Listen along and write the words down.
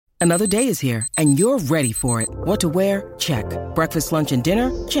Another day is here, and you're ready for it. What to wear? Check. Breakfast, lunch, and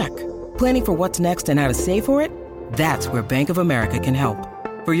dinner? Check. Planning for what's next and how to save for it? That's where Bank of America can help.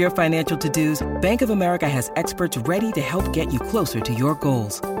 For your financial to-dos, Bank of America has experts ready to help get you closer to your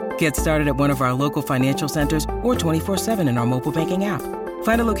goals. Get started at one of our local financial centers or 24/7 in our mobile banking app.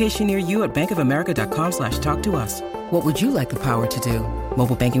 Find a location near you at bankofamerica.com/talktous. What would you like the power to do?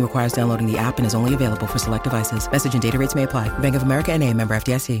 Mobile banking requires downloading the app and is only available for select devices. Message and data rates may apply. Bank of America N.A., member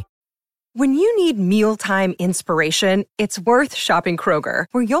FDIC. When you need mealtime inspiration, it's worth shopping Kroger,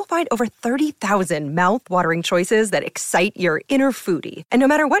 where you'll find over 30,000 mouth-watering choices that excite your inner foodie. And no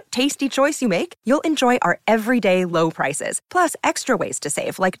matter what tasty choice you make, you'll enjoy our everyday low prices, plus extra ways to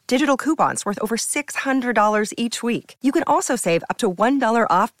save, like digital coupons worth over $600 each week. You can also save up to $1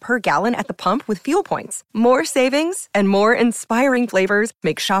 off per gallon at the pump with fuel points. More savings and more inspiring flavors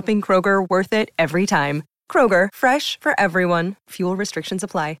make shopping Kroger worth it every time. Kroger, fresh for everyone. Fuel restrictions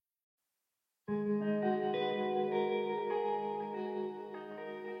apply.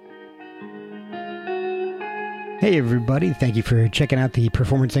 Hey everybody, thank you for checking out the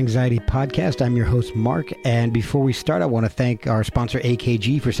Performance Anxiety Podcast. I'm your host Mark, and before we start I want to thank our sponsor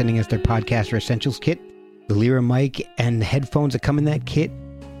AKG for sending us their Podcaster Essentials Kit. The Lyra mic and the headphones that come in that kit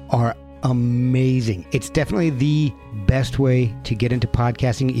are amazing. It's definitely the best way to get into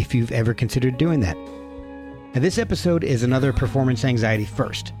podcasting if you've ever considered doing that. Now this episode is another Performance Anxiety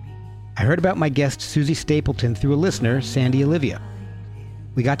first. I heard about my guest Susie Stapleton through a listener, Sandy Olivia.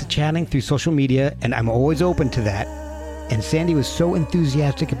 We got to chatting through social media, and I'm always open to that. And Sandy was so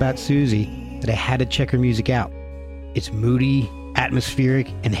enthusiastic about Susie that I had to check her music out. It's moody, atmospheric,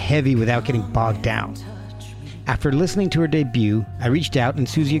 and heavy without getting bogged down. After listening to her debut, I reached out and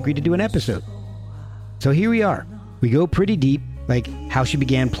Susie agreed to do an episode. So here we are. We go pretty deep, like how she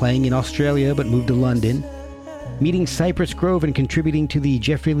began playing in Australia but moved to London, meeting Cypress Grove and contributing to the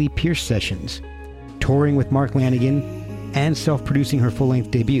Jeffrey Lee Pierce sessions, touring with Mark Lanigan, and self-producing her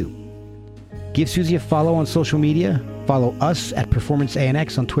full-length debut. Give Susie a follow on social media. Follow us at Performance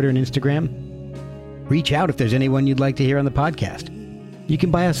ANX on Twitter and Instagram. Reach out if there's anyone you'd like to hear on the podcast. You can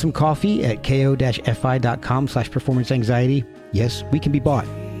buy us some coffee at ko-fi.com/performanceanxiety. Yes, we can be bought.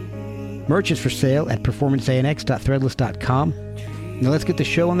 Merch is for sale at performanceanx.threadless.com. Now let's get the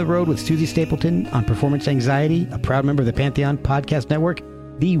show on the road with Susie Stapleton on Performance Anxiety, a proud member of the Pantheon Podcast Network,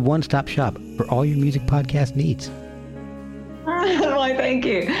 the one-stop shop for all your music podcast needs. Why, thank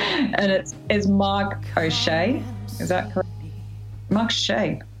you. And it's Mark O'Shea. Is that correct? Mark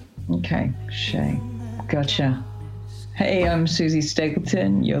Shea. Okay, Shea. Gotcha. Hey, I'm Susie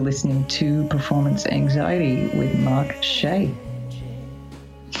Stapleton. You're listening to Performance Anxiety with Mark Shea.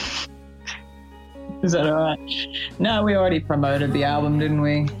 Is that all right? No, we already promoted the album, didn't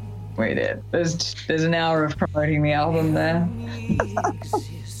we? We did. There's an hour of promoting the album there.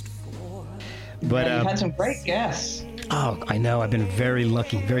 But you've had some great guests. Oh, I know. I've been very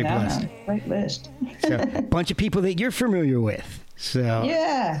lucky, very blessed. Great list. So, a bunch of people that you're familiar with. So,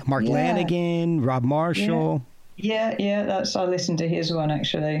 Mark Lanigan, Rob Marshall. Yeah. I listened to his one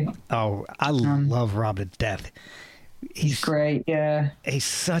actually. Oh, I love Rob to death. He's great. Yeah, he's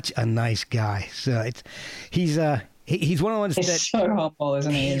such a nice guy. So he's one of the ones he's so humble,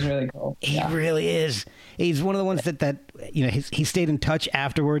 isn't he? He's really cool. He really is. He's one of the ones that you know he stayed in touch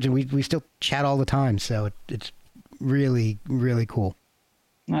afterwards, and we still chat all the time. So it's really, really cool.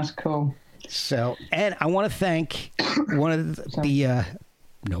 That's cool. So, and I want to thank one of the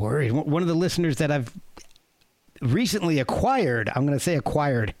no worries, one of the listeners that I've recently acquired. I'm going to say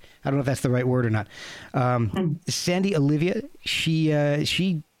acquired. I don't know if that's the right word or not. Sandy Olivia. She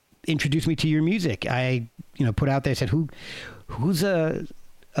introduced me to your music. I put out there, said who's a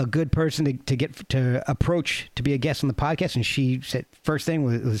good person to get to approach to be a guest on the podcast, and she said first thing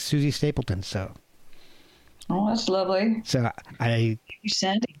was Susie Stapleton. So. Oh, that's lovely. So you,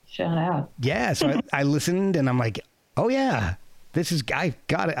 Sandy, shout out. Yeah, so I listened and I'm like, oh yeah, I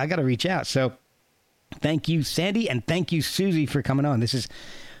got to reach out. So thank you, Sandy, and thank you, Susie, for coming on. This is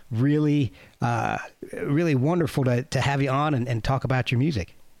really, really wonderful to have you on and talk about your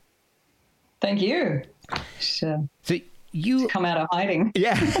music. Thank you. So you come out of hiding.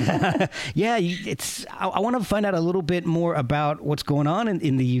 Yeah. Yeah. I want to find out a little bit more about what's going on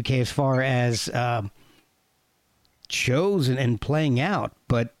in the UK as far as, shows and playing out,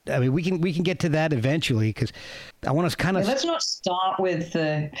 but I mean we can get to that eventually because I want to kind of let's not start with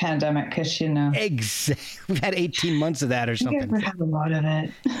the pandemic because exactly we've had 18 months of that or something. We have a lot of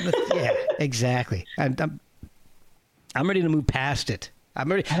it. Yeah, exactly. I'm ready to move past it.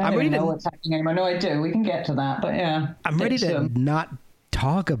 I'm ready to know what's happening anymore. No, I do. We can get to that, but yeah, I'm ready to not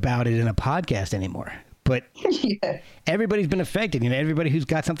talk about it in a podcast anymore. But Yeah. everybody's been affected. Everybody who's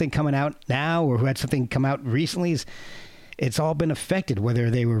got something coming out now or who had something come out recently it's all been affected, whether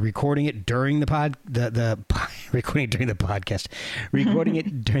they were recording it during recording it during the podcast, recording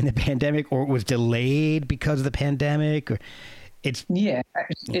it during the pandemic, or it was delayed because of the pandemic, or it's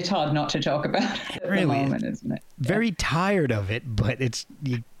hard not to talk about it at the moment, isn't it? Very tired of it, but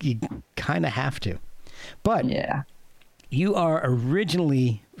you kind of have to. But you are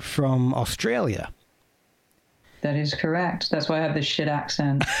originally from Australia. That is correct. That's why I have this shit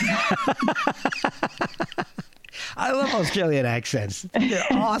accent. I love Australian accents. They're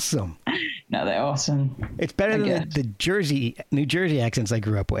awesome. No, they're awesome. It's better than the New Jersey accents I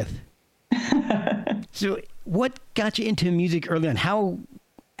grew up with. So what got you into music early on?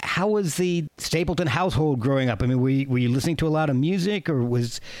 How was the Stapleton household growing up? I mean, were you listening to a lot of music, or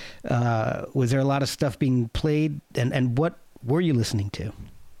was there a lot of stuff being played? And what were you listening to?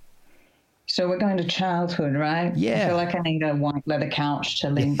 So we're going to childhood, right? Yeah. I feel like I need a white leather couch to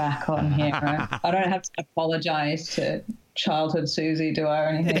lean back on here. Right? I don't have to apologize to childhood Susie, do I, or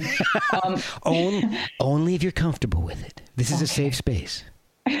anything? Only if you're comfortable with it. This is a safe space.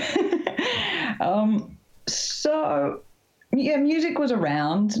 So, yeah, music was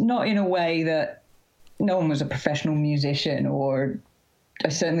around, not in a way that no one was a professional musician, or I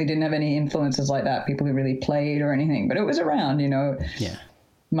certainly didn't have any influences like that, people who really played or anything, but it was around, Yeah.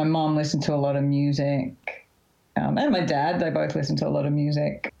 My mom listened to a lot of music, and my dad, they both listened to a lot of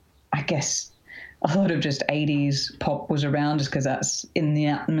music. I guess a lot of just 80s pop was around just because that's in the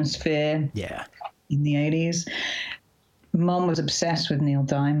atmosphere. Yeah. In the 80s. Mom was obsessed with Neil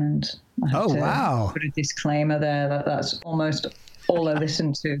Diamond. Wow. Put a disclaimer there that that's almost all I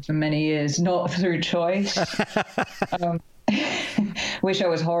listened to for many years, not through choice. Which I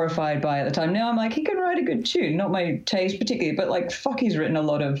was horrified by at the time. Now I'm like, he can write a good tune, not my taste particularly, but fuck, he's written a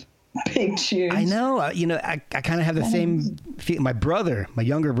lot of big tunes. I know. I kind of have the same feeling. My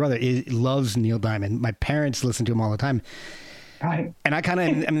younger brother loves Neil Diamond. My parents listen to him all the time. Right. And I'm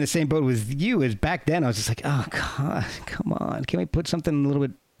in the same boat with you. As back then, I was just like, oh, God, come on. Can we put something a little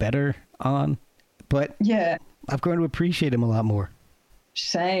bit better on? But yeah, I've grown to appreciate him a lot more.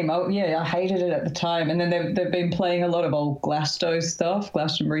 Same. Oh, yeah, I hated it at the time. And then they've been playing a lot of old Glastonbury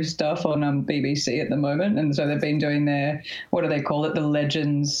stuff on BBC at the moment. And so they've been doing their, what do they call it? The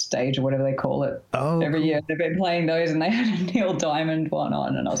Legends stage or whatever they call it. Oh, every cool. year they've been playing those, and they had a Neil Diamond one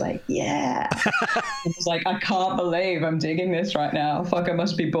on. And I was like, yeah. It was like, I can't believe I'm digging this right now. Fuck, I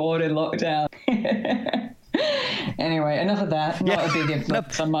must be bored in lockdown. Anyway, enough of that. Not a big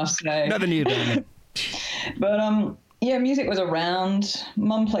influence, I must say. Another Neil Diamond. But, yeah, music was around.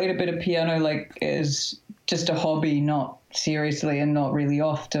 Mum played a bit of piano, like as just a hobby, not seriously and not really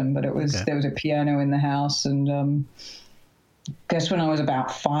often. But it was There was a piano in the house, and I guess when I was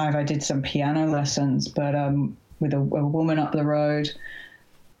about 5, I did some piano lessons, but with a woman up the road,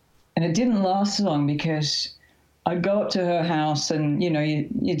 and it didn't last long because I'd go up to her house, and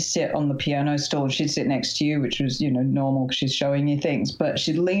you'd sit on the piano stool, and she'd sit next to you, which was normal because she's showing you things. But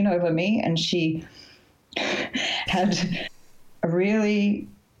she'd lean over me, and she had a really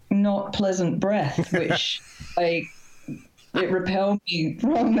not pleasant breath, which it repelled me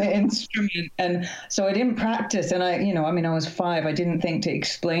from the instrument. And so I didn't practice. And I was 5. I didn't think to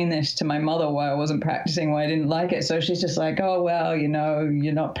explain this to my mother why I wasn't practicing, why I didn't like it. So she's just like, oh, well, you're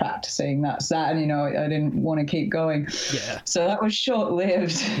not practicing. That's that. And, I didn't want to keep going. Yeah. So that was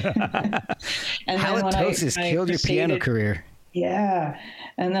short-lived. And halitosis killed your piano career. Yeah.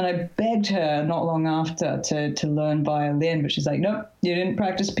 And then I begged her not long after to learn violin, but she's like, nope, you didn't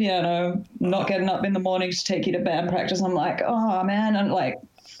practice piano. I'm not getting up in the mornings to take you to band practice. I'm like, oh, man. I'm like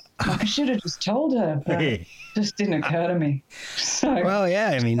I should have just told her, but it just didn't occur to me. So, well, yeah,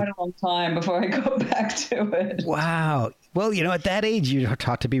 I mean, quite a long time before I got back to it. Wow. Well, at that age, you're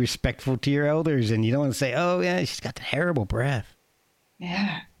taught to be respectful to your elders, and you don't want to say, oh, yeah, she's got the terrible breath.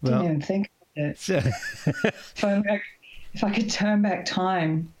 Yeah. Didn't even think of it. So, if I could turn back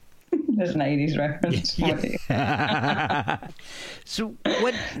time, there's an 80s reference. Yeah. So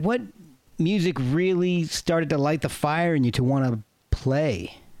what music really started to light the fire in you to want to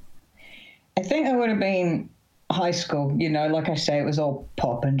play? I think it would have been high school. Like I say, it was all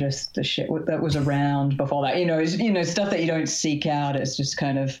pop and just the shit that was around before that. Stuff that you don't seek out. It's just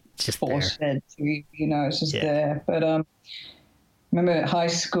kind of force fed to you. It's just there. But I remember high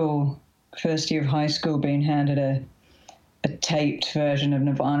school, first year of high school, being handed a taped version of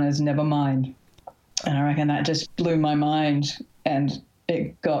Nirvana's Nevermind. And I reckon that just blew my mind, and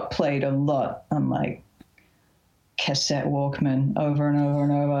it got played a lot on like cassette Walkman over and over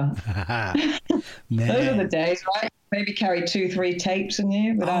and over. Man. Those are the days, right? maybe carry 2-3 tapes in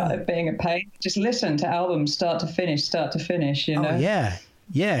you without it being a pain. Just listen to albums start to finish, you know? Oh, yeah.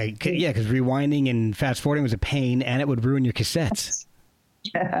 Yeah, because rewinding and fast forwarding was a pain, and it would ruin your cassettes.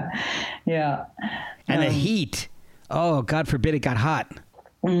 Yeah. And the heat. Oh, God forbid it got hot.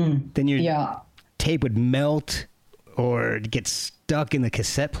 Then your tape would melt or get stuck in the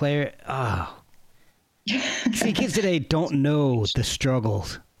cassette player. Oh. See, kids today don't know the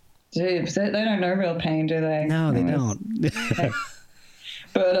struggles. Dude, they don't know real pain, do they? No, they don't.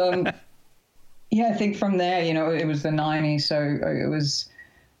 But, I think from there, you know, it was the 90s, so it was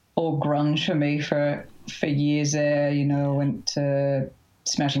all grunge for me for years there. You know, went to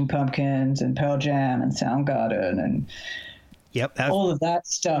Smashing Pumpkins and Pearl Jam and Soundgarden and all of that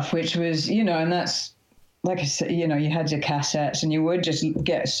stuff, which was, you know, and that's, like I said, you know, you had your cassettes and you would just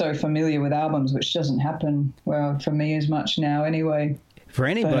get so familiar with albums, which doesn't happen, well, for me as much now anyway. For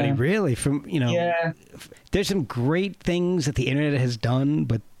anybody, really. From, you know, there's some great things that the internet has done,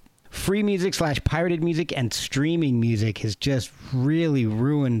 but free music / pirated music and streaming music has just really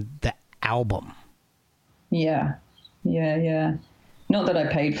ruined the album. Yeah. Not that I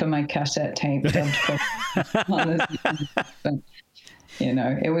paid for my cassette tape. But, you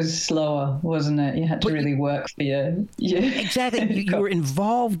know, it was slower, wasn't it? You had to really work for your exactly. You were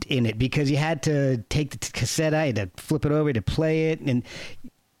involved in it because you had to take the cassette out, you had to flip it over to play it, and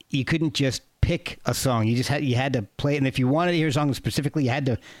you couldn't just pick a song. You had to play it, and if you wanted to hear a song specifically, you had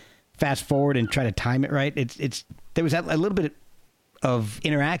to fast forward and try to time it right. There was a little bit of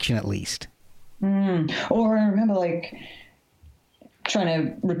interaction at least. Or I remember like trying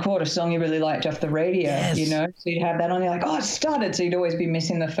to record a song you really liked off the radio, you know, so you'd have that on, you're like, oh, it started, so you'd always be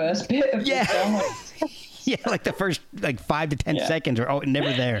missing the first bit of the song. Like the first 5 to 10 seconds or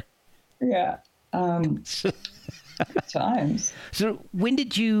never there. Good times. So when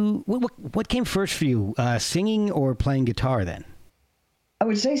did you, what came first for you, singing or playing guitar then? I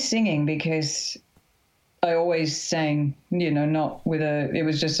would say singing, because I always sang, you know, not with it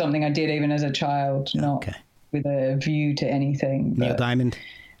was just something I did even as a child, not with a view to anything. Neil Diamond?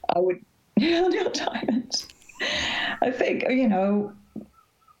 Neil Diamond. I think, you know,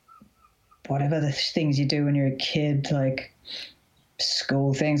 whatever the things you do when you're a kid, like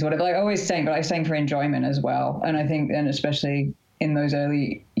school things, whatever, like I always sang, but I sang for enjoyment as well. And I think, and especially in those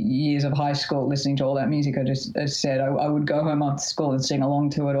early years of high school, listening to all that music I just said, I would go home after school and sing along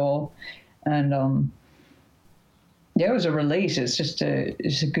to it all. And, it was a release. It's a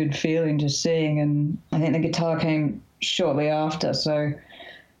good feeling to sing. And I think the guitar came shortly after. So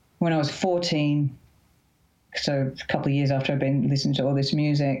when I was 14, so a couple of years after I'd been listening to all this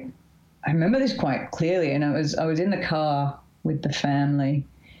music, I remember this quite clearly. And I was in the car with the family,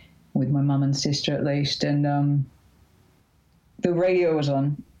 with my mum and sister at least. And the radio was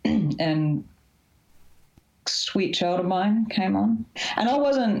on and Sweet Child of Mine came on. And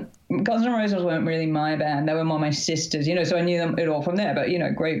Guns N' Roses weren't really my band. They were more my sisters, you know, so I knew them it all from there. But, you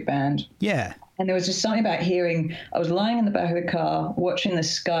know, great band. Yeah. And there was just something about hearing, I was lying in the back of the car watching the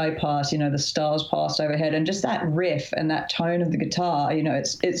sky pass, you know, the stars pass overhead, and just that riff and that tone of the guitar, you know,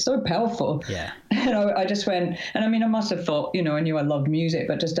 it's so powerful. Yeah. And I just went, and I mean, I must have thought, you know, I knew I loved music,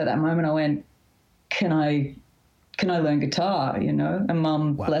 but just at that moment I went, can I learn guitar, you know? And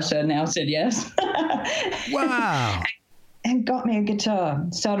Mum, bless her, now said yes. Wow. And got me a guitar.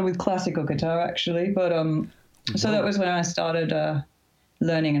 Started with classical guitar, actually. But so that was when I started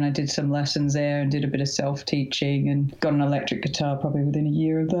learning, and I did some lessons there and did a bit of self-teaching and got an electric guitar probably within a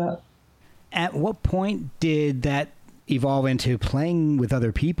year of that. At what point did that evolve into playing with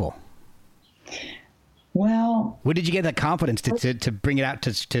other people? Well... Where did you get that confidence to bring it out,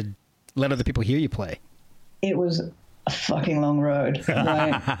 to let other people hear you play? It was a fucking long road,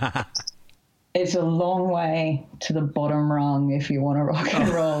 right? It's a long way to the bottom rung if you want to rock and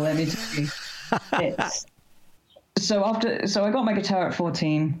roll, let me tell you. So I got my guitar at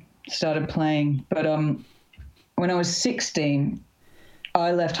 14, started playing, but when I was 16,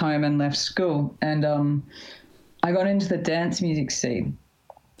 I left home and left school, and I got into the dance music scene.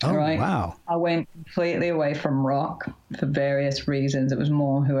 Oh, right? Wow. I went completely away from rock for various reasons. It was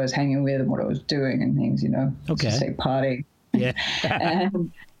more who I was hanging with and what I was doing and things, you know. Okay. Just say party. Yeah.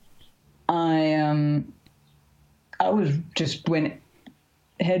 And I went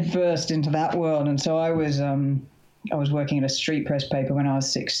head first into that world. And so I was working at a street press paper when I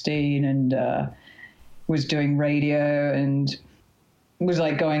was 16 and was doing radio and was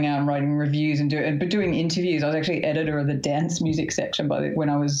like going out and writing reviews and doing interviews. I was actually editor of the dance music section when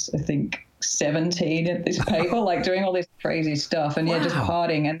I was, I think, 17 at this paper, like doing all this crazy stuff and just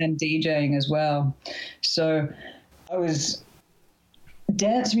partying and then DJing as well. So I was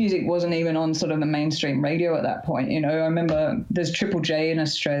dance music wasn't even on sort of the mainstream radio at that point. You know, I remember there's Triple J in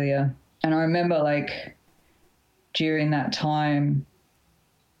Australia, and I remember like during that time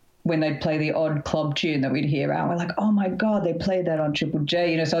when they'd play the odd club tune that we'd hear out, we're like, oh my God, they played that on Triple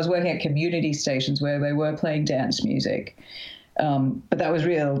J. You know, so I was working at community stations where they were playing dance music. But that was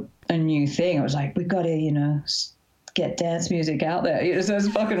a new thing. I was like, we've got to, you know, get dance music out there. You know, so it was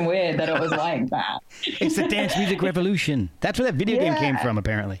fucking weird that it was like that. It's the dance music revolution. That's where that video game came from,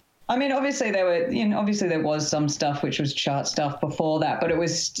 apparently. I mean, obviously there was some stuff which was chart stuff before that, but it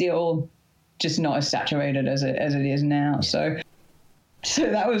was still just not as saturated as it is now. So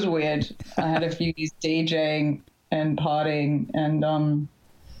that was weird. I had a few years DJing and partying, and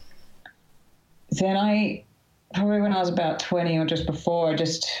then probably when I was about 20 or just before,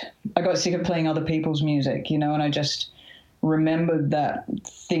 I got sick of playing other people's music, you know, and I just remembered that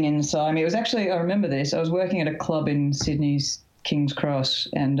thing inside me. It was actually, I remember this, I was working at a club in Sydney's King's Cross,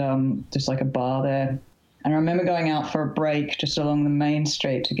 and just like a bar there. And I remember going out for a break just along the main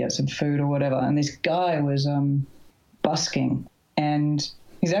street to get some food or whatever. And this guy was busking. And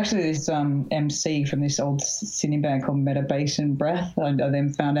he's actually this MC from this old Sydney band called Meta Bass and Breath. I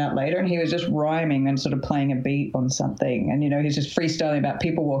then found out later. And he was just rhyming and sort of playing a beat on something. And, you know, he's just freestyling about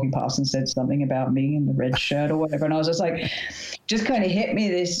people walking past and said something about me in the red shirt or whatever. And I was just like, just kind of hit me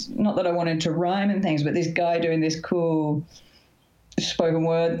this, not that I wanted to rhyme and things, but this guy doing this cool spoken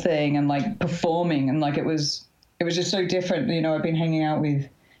word thing and like performing, and like it was just so different. You know, I've been hanging out with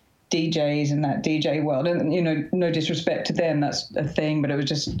DJs in that DJ world, and you know, no disrespect to them, that's a thing, but it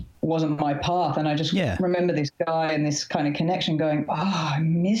wasn't my path. And I just remember this guy and this kind of connection going, oh, I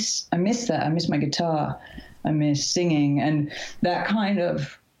miss that. I miss my guitar. I miss singing. And that kind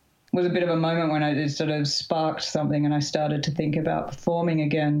of was a bit of a moment when I just sort of sparked something, and I started to think about performing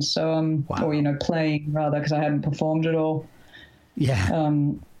again. So or, you know, playing rather, because I hadn't performed at all. Yeah.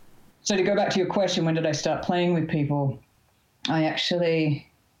 So to go back to your question, when did I start playing with people? I actually,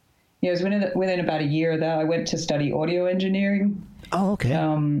 it was within about a year of that. I went to study audio engineering. Oh, okay.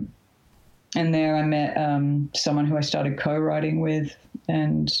 And there I met someone who I started co-writing with,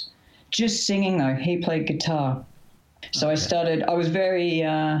 and just singing though. He played guitar. So I was very,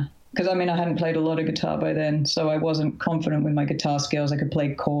 because I mean, I hadn't played a lot of guitar by then, so I wasn't confident with my guitar skills. I could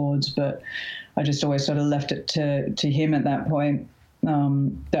play chords, but I just always sort of left it to him at that point.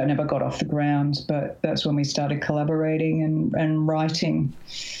 That never got off the ground, but that's when we started collaborating and writing.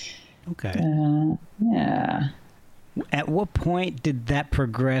 Okay. Yeah. At what point did that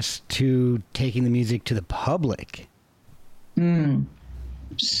progress to taking the music to the public?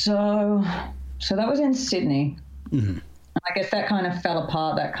 So that was in Sydney. Mm-hmm. I guess that kind of fell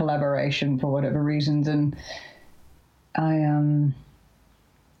apart, that collaboration, for whatever reasons. And I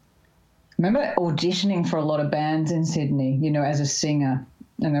remember auditioning for a lot of bands in Sydney, you know, as a singer.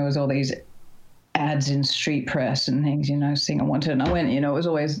 And there was all these ads in street press and things, you know, singer wanted. And I went, you know, it was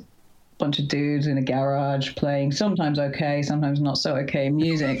always a bunch of dudes in a garage playing sometimes okay, sometimes not so okay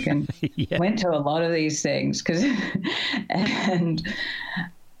music. And went to a lot of these things and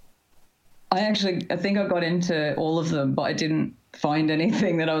I think I got into all of them, but I didn't find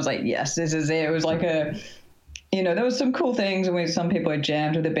anything that I was like, yes, this is it. It was like you know, there was some cool things and some people had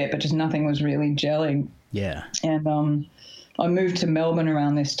jammed with a bit, but just nothing was really gelling. Yeah. And I moved to Melbourne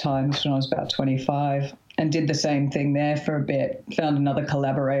around this time, when I was about 25, and did the same thing there for a bit. Found another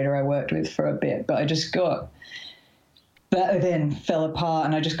collaborator I worked with for a bit, but that then fell apart,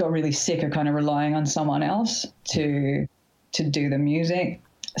 and I just got really sick of kind of relying on someone else to do the music.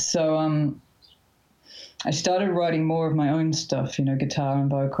 So I started writing more of my own stuff, you know, guitar and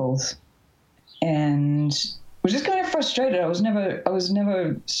vocals, and was just kind of frustrated. I was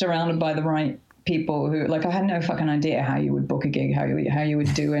never surrounded by the right people who, like, I had no fucking idea how you would book a gig, how you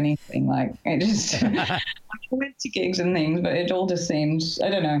would do anything. Like, it just I went to gigs and things, but it all just seemed, I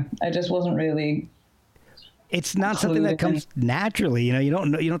don't know, I just wasn't really. It's not something that comes naturally, you know. You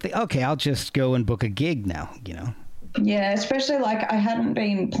don't think, okay, I'll just go and book a gig now, you know. Yeah, especially like I hadn't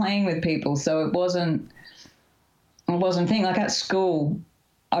been playing with people, so it wasn't thing. Like at school,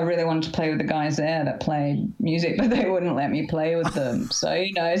 I really wanted to play with the guys there that played music, but they wouldn't let me play with them. So,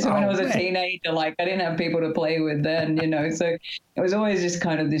 you know, when I was a teenager, like I didn't have people to play with then, you know, so it was always just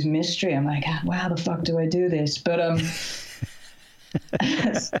kind of this mystery. I'm like, wow, the fuck do I do this? But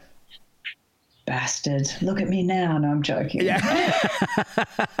bastard, look at me now. No, I'm joking. Yeah.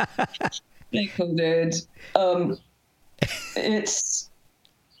 They're cool dudes. It's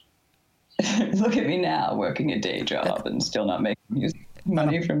look at me now, working a day job and still not making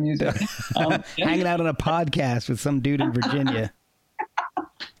money from music. Hanging out on a podcast with some dude in Virginia.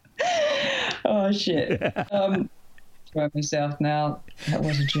 Oh shit. throw myself now. That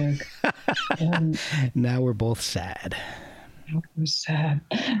was a joke. Now we're both sad. It was sad.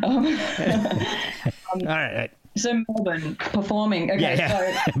 All right. So Melbourne performing. Okay,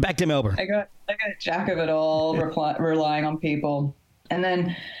 yeah. So back to Melbourne. I got jack of it all, relying on people, and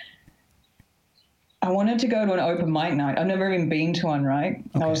then I wanted to go to an open mic night. I've never even been to one, right?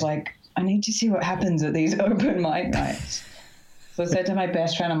 Okay. I was like, I need to see what happens at these open mic nights. So I said to my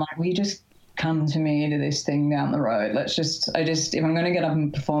best friend, I'm like, will you just come to me to this thing down the road? If I'm going to get up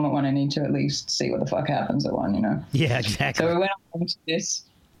and perform at one, I need to at least see what the fuck happens at one, you know? Yeah, exactly. So we went up to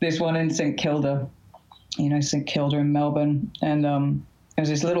this one in St Kilda, St Kilda in Melbourne. And there was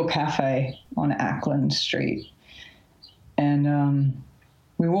this little cafe on Ackland Street. And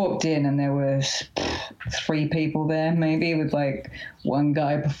we walked in and there was 3 people there, maybe, with like one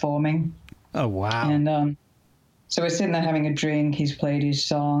guy performing. Oh, wow. And so we're sitting there having a drink. He's played his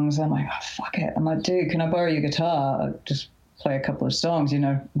songs. I'm like, oh, fuck it. I'm like, dude, can I borrow your guitar? I'll just play a couple of songs. I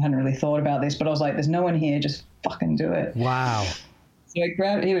hadn't really thought about this, but I was like, there's no one here. Just fucking do it. Wow. So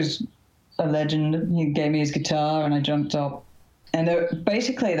he was a legend. He gave me his guitar and I jumped up. And there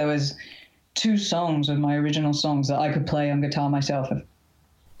was 2 songs of my original songs that I could play on guitar myself,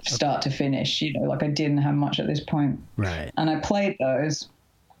 start to finish. Like I didn't have much at this point. Right. And I played those,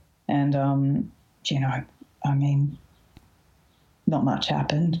 and I mean, not much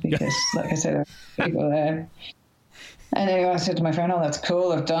happened because, like I said, there were people there. And anyway, I said to my friend, oh, that's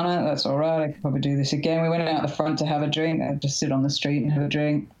cool. I've done it. That's all right. I could probably do this again. We went out the front to have a drink. I'd just sit on the street and have a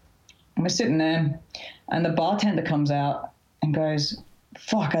drink. And we're sitting there, and the bartender comes out and goes,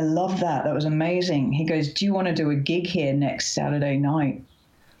 fuck, I love that. That was amazing. He goes, do you want to do a gig here next Saturday night?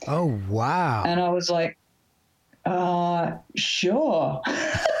 Oh, wow. And I was like, sure.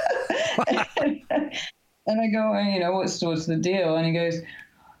 And I go, what's the deal? And he goes,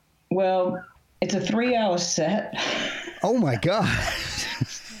 well, it's a 3-hour set. Oh, my God.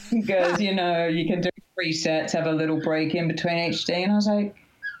 He goes, you can do 3 sets, have a little break in between each day. And I was like,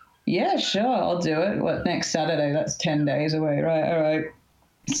 yeah, sure, I'll do it. What, next Saturday? That's 10 days away, right? All right.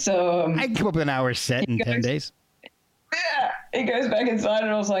 So I can come up with an hour set in 10 days. Yeah. He goes back inside,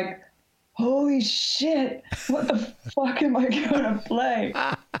 and I was like, holy shit, what the fuck am I going to play?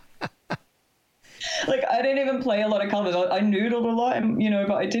 Like, I didn't even play a lot of covers. I noodled a lot,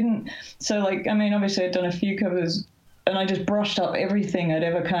 but I didn't. So, like, I mean, obviously I'd done a few covers, and I just brushed up everything I'd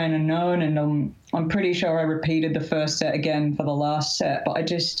ever kind of known. And I'm pretty sure I repeated the first set again for the last set, but I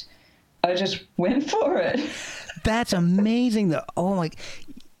just went for it. That's amazing, though. Oh, my.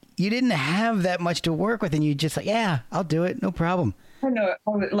 You didn't have that much to work with, and you just like, yeah, I'll do it. No problem. I know.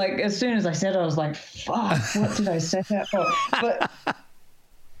 Like, as soon as I said it, I was like, fuck, what did I set that for? But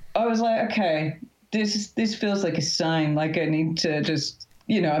I was like, okay, this feels like a sign. Like, I need to just,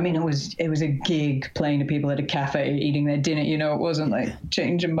 I mean, it was a gig playing to people at a cafe, eating their dinner. It wasn't like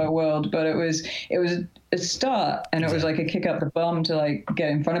changing my world, but it was a start, and it was like a kick up the bum to like get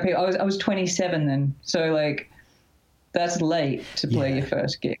in front of people. I was 27 then, so like that's late to play your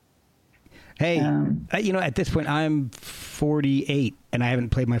first gig. Hey, at this point I'm 48 and I haven't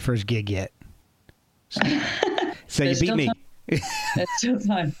played my first gig yet. So you beat me. There's still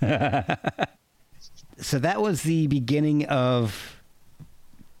time. So that was the beginning of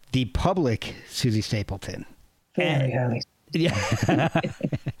the public Susie Stapleton. Very early. Yeah.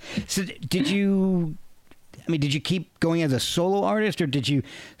 So did you keep going as a solo artist, or did you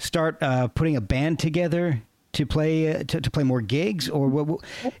start putting a band together to play to play more gigs, or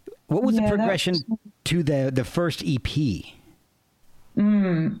what was the progression to the first EP?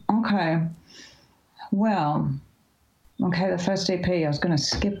 Okay. Well, the first EP, I was going to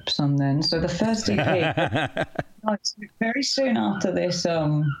skip some then. So the first EP, very soon after this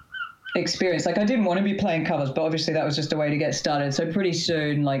experience, like I didn't want to be playing covers, but obviously that was just a way to get started. So pretty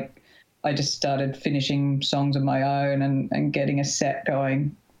soon, like I just started finishing songs of my own and getting a set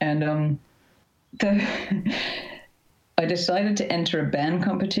going. And I decided to enter a band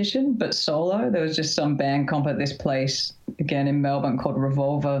competition, but solo. There was just some band comp at this place, again in Melbourne, called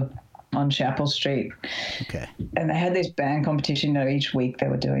Revolver on Chapel Street. Okay. And they had this band competition. Each week they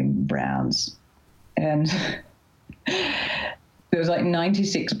were doing rounds. And there was like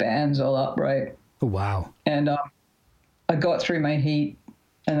 96 bands all up, right? Oh, wow. And I got through my heat,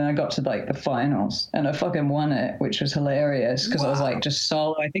 and then I got to like the finals, and I fucking won it, which was hilarious because I was like just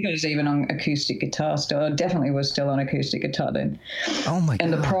solo. I think I was even on acoustic guitar still. I definitely was still on acoustic guitar then. Oh my God.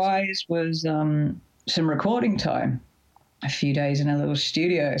 And the prize was some recording time, a few days in a little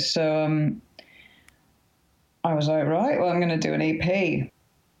studio. So I was like, right, well, I'm going to do an EP.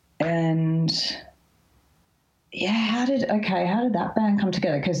 And yeah, how did that band come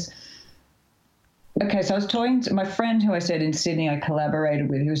together? Because okay, so I was talking to my friend who I said in Sydney I collaborated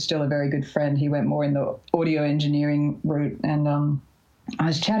with, who was still a very good friend. He went more in the audio engineering route, and I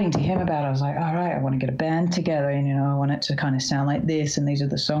was chatting to him about it. I was like, all right, I want to get a band together, and, you know, I want it to kind of sound like this, and these are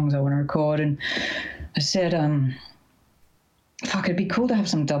the songs I want to record. And I said, fuck, it'd be cool to have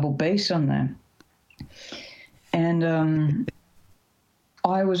some double bass on there. And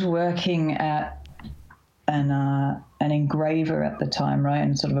I was working at an engraver at the time, right,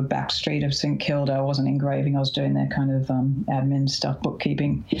 in sort of a back street of St Kilda. I wasn't engraving. I was doing their kind of admin stuff,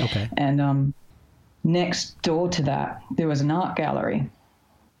 bookkeeping. Okay. And next door to that, there was an art gallery.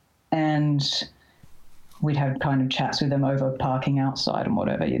 And we'd have kind of chats with them over parking outside and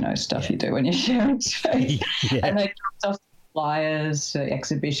whatever, you know, stuff you do when you're sharing space. Yeah. And they dropped off flyers for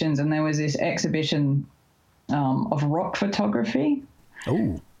exhibitions. And there was this exhibition of rock photography.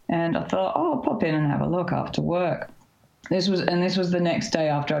 Oh. And I thought, oh, I'll pop in and have a look after work. This was the next day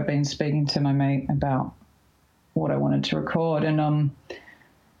after I'd been speaking to my mate about what I wanted to record. And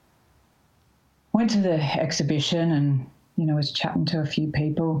went to the exhibition and, you know, was chatting to a few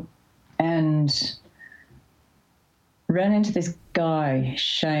people and ran into this guy,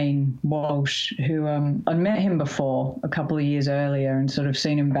 Shane Walsh, who I'd met him before a couple of years earlier and sort of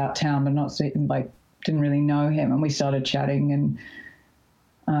seen him about town, but not seen, like, didn't really know him. And we started chatting and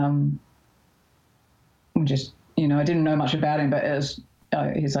just, you know, I didn't know much about him, but it was,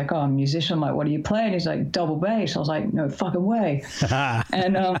 he's like, oh, I'm a musician. I'm like, what do you play? And he's like, double bass. I was like, no fucking way.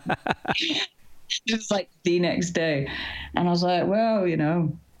 And it was like the next day. And I was like, well, you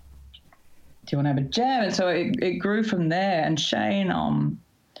know, do you want to have a jam? And so it grew from there. And Shane,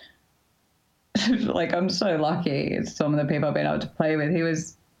 like, I'm so lucky. It's some of the people I've been able to play with.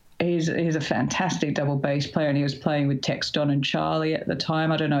 He's a fantastic double bass player, and he was playing with Tex, Don and Charlie at the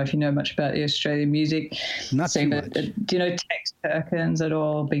time. I don't know if you know much about the Australian music. Not too much. Do you know Tex Perkins at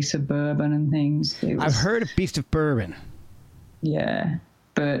all? Beast of Bourbon and things. I've heard of Beast of Bourbon. Yeah.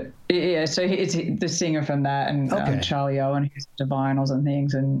 But, yeah, so it's the singer from that, and Charlie Owen, who's the Divinyls and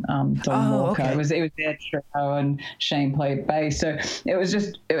things, and Don Walker. Okay. It was their trio, and Shane played bass. So it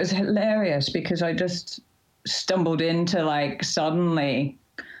was hilarious because I just stumbled into, like, suddenly,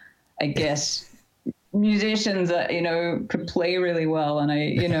 I guess, musicians that, you know, could play really well. And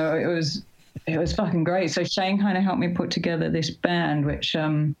it was fucking great. So Shane kind of helped me put together this band, which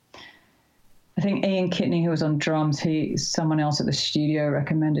I think Ian Kitney, who was on drums, someone else at the studio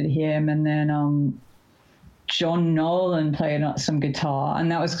recommended him. And then John Nolan played some guitar.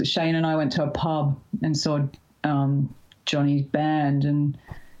 And that was Shane and I went to a pub and saw Johnny's band, and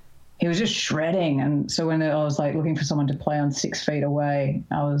he was just shredding. And so when I was like looking for someone to play on 6 Feet Away,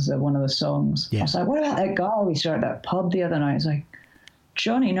 I was one of the songs. Yeah. I was like, what about that guy we saw at that pub the other night? He's like,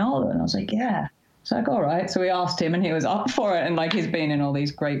 Johnny Nolan. I was like, yeah. It's like, all right. So we asked him and he was up for it. And like, he's been in all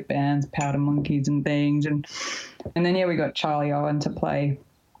these great bands, Powder Monkeys and things. And then, yeah, we got Charlie Owen to play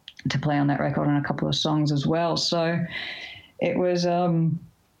on that record and a couple of songs as well. So it was a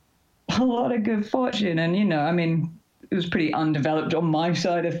lot of good fortune. And, you know, I mean, it was pretty undeveloped on my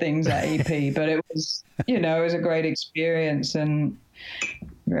side of things, that EP, but it was, you know, it was a great experience and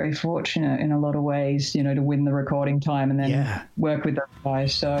very fortunate in a lot of ways, you know, to win the recording time and then work with those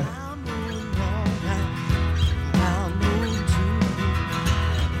guys. So.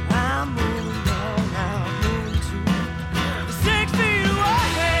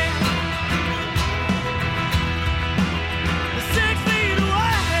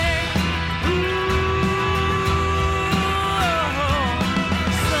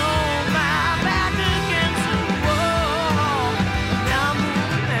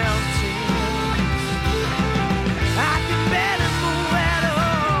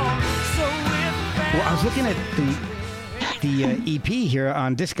 Looking at the EP here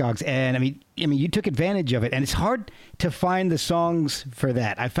on Discogs, and I mean, you took advantage of it, and it's hard to find the songs for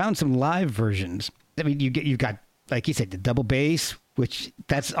that. I found some live versions. I mean, you've got, like you said, the double bass, which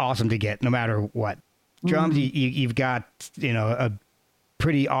that's awesome to get no matter what. Drums, you've got, you know, a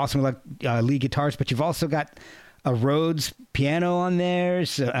pretty awesome lead guitarist, but you've also got a Rhodes piano on there,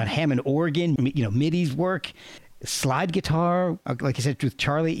 so a Hammond organ, you know, MIDI's work, slide guitar, like you said with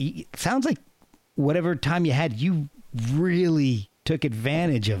Charlie. It sounds like whatever time you had, you really took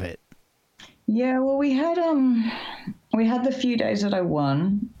advantage of it. Yeah, well, we had the few days that I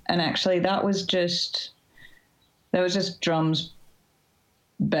won, and actually that was just drums,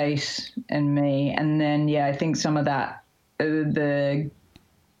 bass, and me. And then, yeah, I think some of that, the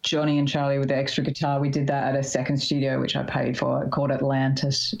Johnny and Charlie with the extra guitar, we did that at a second studio, which I paid for, called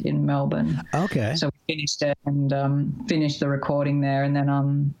Atlantis in Melbourne. Okay. So we finished it and finished the recording there, and then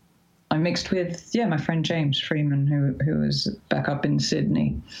I mixed with, my friend James Freeman, who was back up in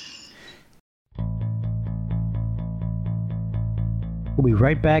Sydney. We'll be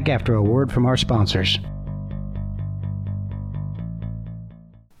right back after a word from our sponsors.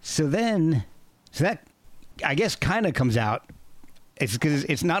 So that, I guess, kind of comes out. It's because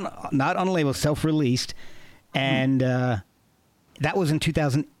it's not on a label, self-released, and that was in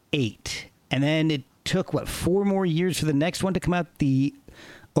 2008. And then it took, 4 more years for the next one to come out, the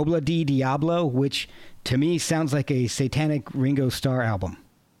Obla di Diablo, which to me sounds like a satanic Ringo Starr album.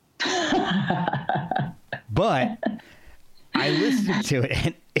 But I listened to it,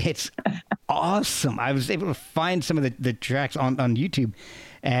 and it's awesome. I was able to find some of the tracks on YouTube,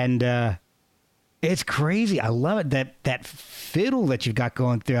 and it's crazy. I love it. That fiddle that you've got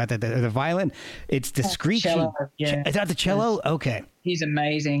going throughout, the violin, it's the screeching. Cello, yeah. Is that the cello? Okay. He's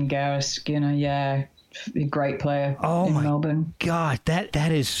amazing, Gareth Skinner. Yeah, a great player in Melbourne. God, that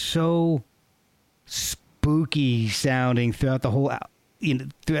is so spooky sounding throughout the whole,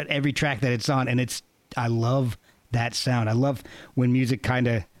 throughout every track that it's on, and I love that sound. I love when music kind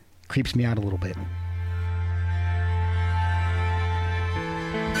of creeps me out a little bit.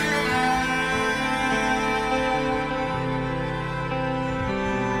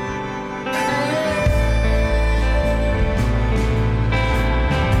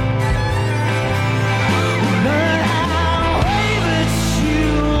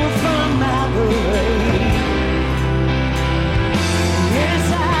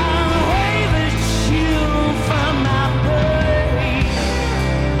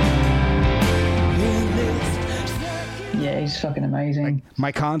 Fucking amazing.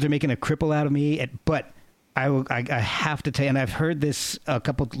 My cons are making a cripple out of me, but I have to tell you, and I've heard this, a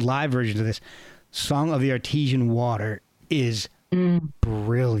couple live versions of this, Song of the Artesian Water is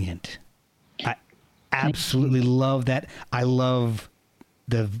brilliant. I absolutely love that. I love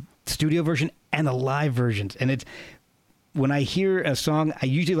the studio version and the live versions. And it's, when I hear a song, I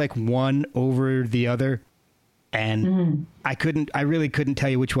usually like one over the other, and I really couldn't tell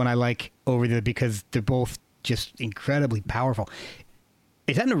you which one I like over the other, because they're both just incredibly powerful.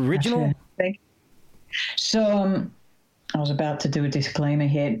 Is that an original? So I was about to do a disclaimer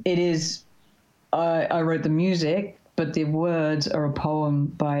here. It is, I wrote the music, but the words are a poem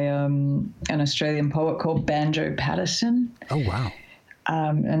by an Australian poet called Banjo Patterson. Oh, wow.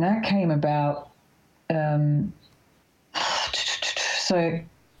 And that came about,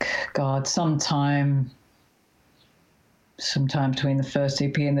 sometime between the first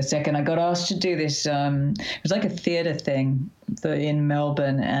EP and the second, I got asked to do this. It was like a theatre thing in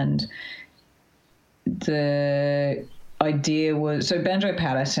Melbourne, and the idea was, so Banjo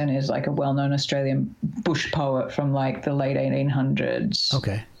Patterson is like a well-known Australian bush poet from like the late 1800s,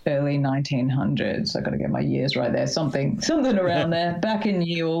 early 1900s. I got to get my years right there. Something around there, back in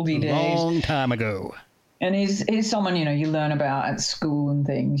ye olde days, long time ago. And he's someone you learn about at school and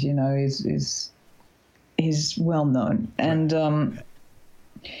things. He's well known, and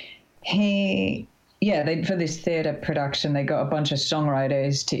for this theatre production, they got a bunch of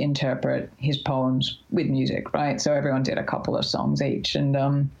songwriters to interpret his poems with music, right? So everyone did a couple of songs each, and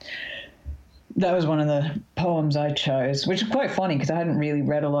that was one of the poems I chose, which is quite funny because I hadn't really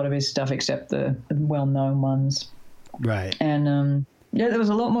read a lot of his stuff except the well-known ones, right? And there was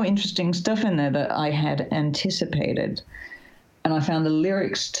a lot more interesting stuff in there that I had anticipated, and I found the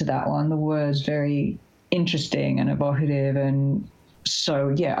lyrics to that one, the words, very interesting and evocative, and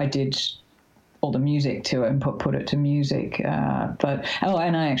so I did all the music to it and put it to music. And I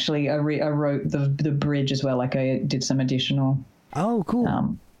wrote the bridge as well. Like I did some additional. Oh,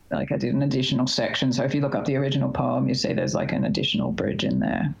 cool. Like I did an additional section. So if you look up the original poem, you see there's like an additional bridge in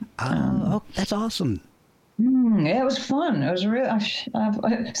there. That's awesome. Yeah, it was fun. It was really.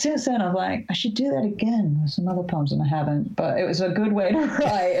 Since then, I'm like, I should do that again with some other poems, and I haven't. But it was a good way to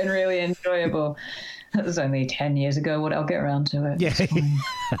write and really enjoyable. That was only 10 years ago. I'll get around to it. Yeah.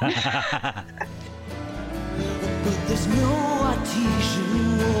 But there's no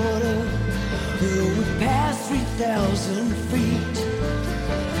artesian water. We passed 3,000 feet,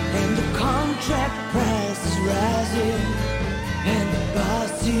 and the contract price is rising, and the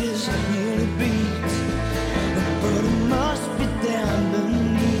boss is nearly beat. But it must be down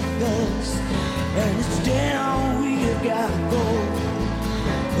beneath us, and it's down we've got to go.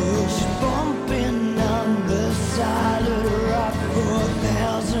 Oh, she's bumping on the solid rock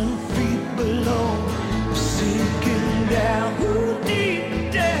 4,000 feet below, sinking down, ooh,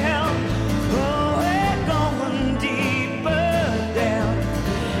 deep down. Oh, we're going deeper down,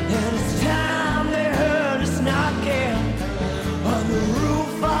 and it's time they heard us knocking on the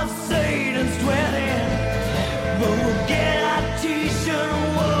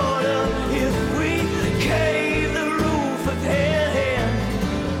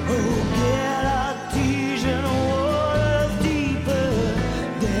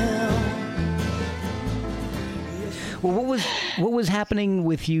was happening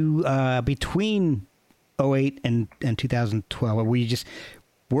with you between 2008 and 2012? Were you just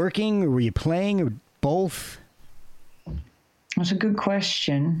working, or were you playing, or both? That's a good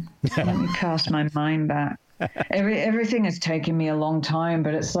question. Let me cast my mind back. Everything has taken me a long time,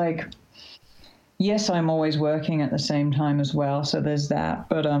 but it's like, yes, I'm always working at the same time as well, so there's that.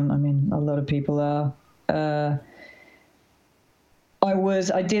 But I mean, a lot of people are.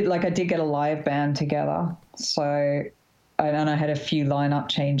 I did get a live band together, so and I had a few lineup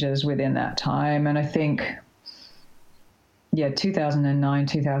changes within that time, and I think, 2009,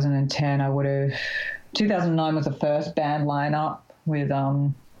 2010, 2009 was the first band lineup with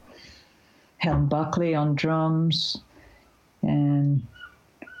Helen Buckley on drums and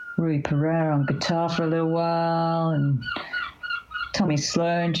Rui Pereira on guitar for a little while, and Tommy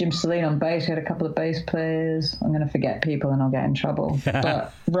Sloan, Jim Saline on bass. We had a couple of bass players. I'm going to forget people and I'll get in trouble.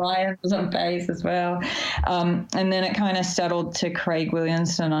 But Ryan was on bass as well. And then it kind of settled to Craig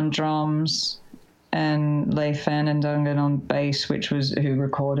Williamson on drums and Leif Van den Dongen on bass, who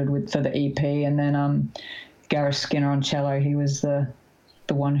recorded for the EP. And then Gareth Skinner on cello. He was the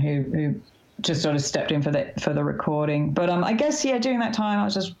one who just sort of stepped in for the recording. But I guess, during that time I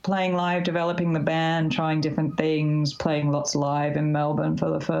was just playing live, developing the band, trying different things, playing lots live in Melbourne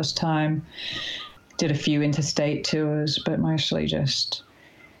for the first time. Did a few interstate tours, but mostly just,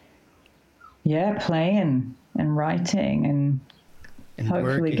 playing and writing and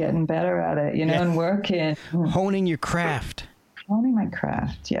hopefully working. Getting better at it, and working. Honing your craft. Honing my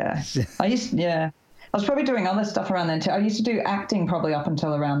craft, yeah. I was probably doing other stuff around then too. I used to do acting probably up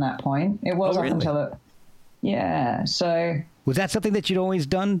until around that point. It was up until it. Yeah. So. Was that something that you'd always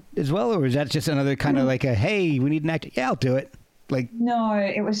done as well, or was that just another kind of like a, hey, we need an actor? Yeah, I'll do it. Like. No,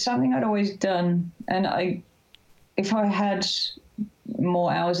 it was something I'd always done, and if I had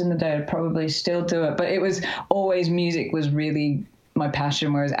more hours in the day, I'd probably still do it. But it was always, music was really my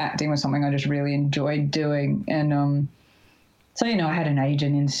passion, whereas acting was something I just really enjoyed doing, and So, I had an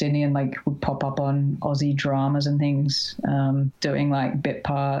agent in Sydney and would pop up on Aussie dramas and things, doing bit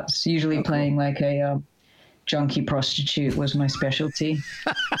parts, usually playing a junkie prostitute was my specialty.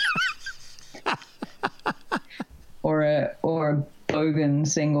 or a bogan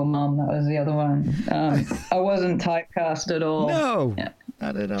single mum, that was the other one. I wasn't typecast at all. No,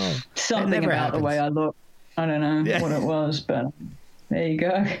 not at all. Something about happens. The way I look. I don't know what it was, but there you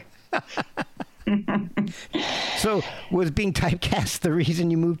go. So, was being typecast the reason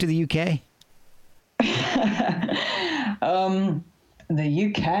you moved to the UK?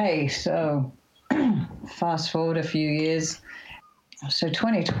 The UK. So, fast forward a few years. So,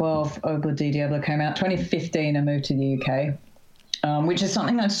 2012, Obla Di Diablo came out. 2015, I moved to the UK, which is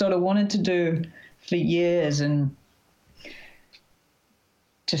something I sort of wanted to do for years, and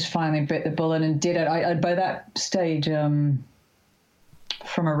just finally bit the bullet and did it. I by that stage.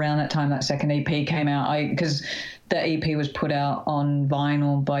 From around that time, that second EP came out, because the EP was put out on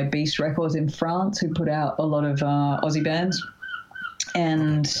vinyl by Beast Records in France, who put out a lot of Aussie bands.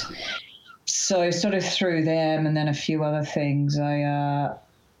 And so sort of through them and then a few other things, I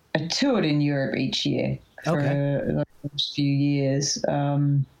toured in Europe each year for the first few years.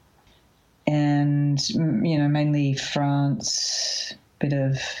 And, mainly France, bit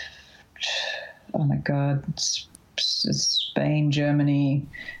of, oh my God, Spain, Germany,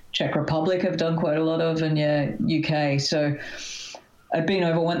 Czech Republic I've done quite a lot of, and UK. So I'd been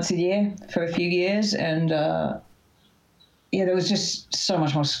over once a year for a few years, and there was just so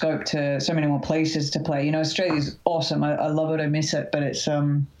much more scope to so many more places to play. Australia's awesome. I love it. I miss it, but it's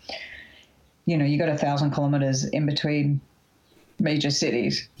you got 1,000 kilometers in between major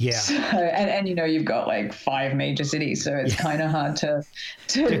cities. Yeah. So, and you've got 5 major cities, so it's kind of hard to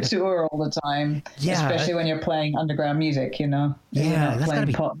tour all the time. Yeah. Especially when you're playing underground music, Yeah, that's gotta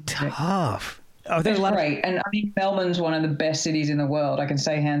be tough. Oh, there's great. And I mean, Melbourne's one of the best cities in the world. I can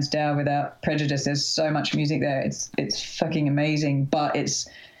say hands down without prejudice. There's so much music there. It's fucking amazing, but it's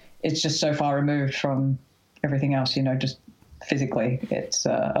just so far removed from everything else, just physically. It's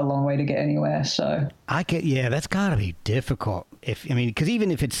a long way to get anywhere. So that's gotta be difficult. Because even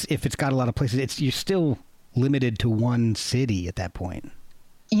if it's got a lot of places, you're still limited to one city at that point.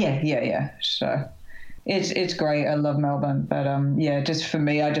 Yeah. So it's great. I love Melbourne, but just for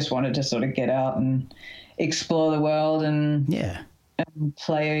me, I just wanted to sort of get out and explore the world and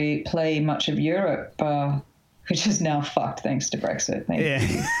play much of Europe, which is now fucked thanks to Brexit. Thank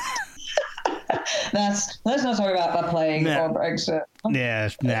you. Let's not talk about playing or Brexit. Yeah,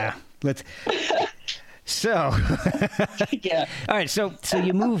 nah. Let's. So, yeah. All right. So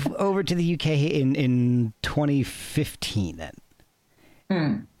you move over to the UK in 2015 then,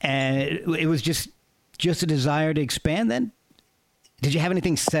 and it was just a desire to expand then. Did you have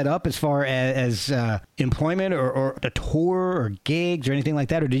anything set up as far as employment or a tour or gigs or anything like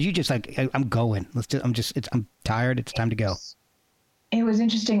that? Or did you just like, I'm going, I'm tired. It's time to go. It was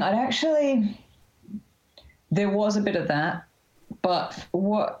interesting. There was a bit of that, but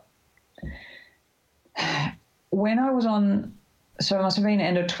when I was on, so it must have been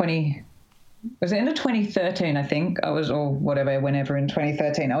end of 2013, I think whenever in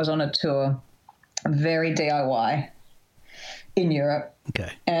 2013, I was on a tour, very DIY in Europe. Okay.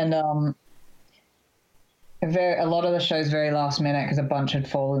 And a lot of the shows very last minute because a bunch had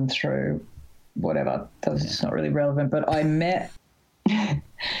fallen through, whatever. It's not really relevant, but I met on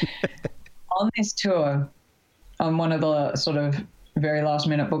this tour on one of the sort of very last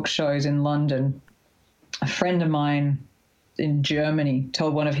minute book shows in London. A friend of mine in Germany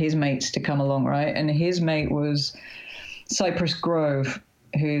told one of his mates to come along, right? And his mate was Cypress Grove,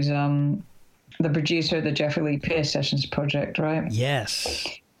 who's the producer of the Jeffrey Lee Pierce Sessions project, right? Yes.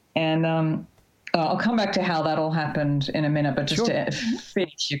 And I'll come back to how that all happened in a minute, but just Sure. to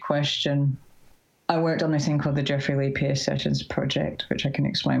finish your question, I worked on this thing called the Jeffrey Lee Pierce Sessions project, which I can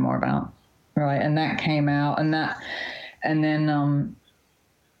explain more about, right? And that came out, and then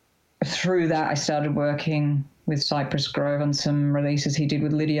through that I started working with Cypress Grove on some releases he did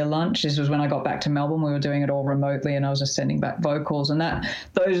with Lydia Lunch. This was when I got back to Melbourne. We were doing it all remotely, and I was just sending back vocals, and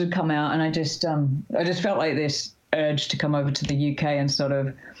those had come out, and I just felt like this urge to come over to the UK and sort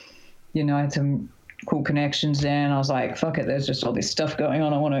of, I had some cool connections there, and I was like, fuck it, there's just all this stuff going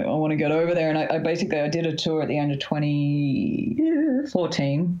on. I want to get over there. And I did a tour at the end of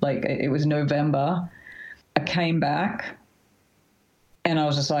 2014. Like it was November. I came back. And I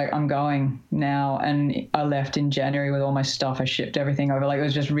was just like, I'm going now. And I left in January with all my stuff. I shipped everything over. Like, it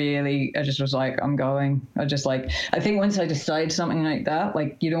was just really, I just was like, I'm going. I think once I decide something like that,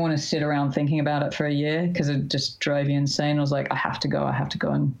 like, you don't want to sit around thinking about it for a year because it just drove you insane. I was like, I have to go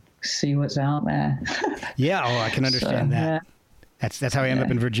and see what's out there. Yeah. Oh, I can understand that. Yeah. That's how I ended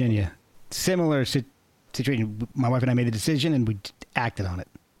up in Virginia. Similar situation. My wife and I made the decision and we acted on it.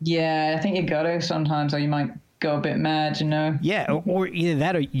 Yeah. I think you got to sometimes, or you might go a bit mad, Yeah, or either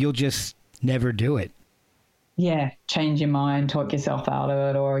that or you'll just never do it. Yeah, change your mind, talk yourself out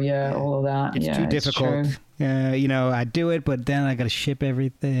of it, or all of that. It's too difficult. I do it, but then I got to ship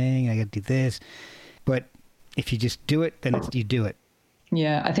everything. I got to do this. But if you just do it, then you do it.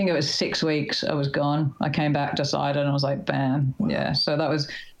 Yeah, I think it was 6 weeks I was gone. I came back, decided, and I was like, bam. Wow. Yeah, so that was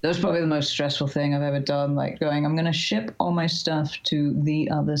probably the most stressful thing I've ever done, like going, I'm going to ship all my stuff to the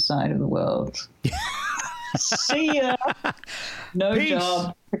other side of the world. See ya. No Peace.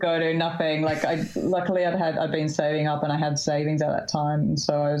 Job to go to, nothing. Like luckily I'd been saving up and I had savings at that time, and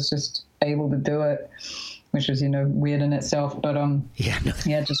so I was just able to do it, which was weird in itself. But just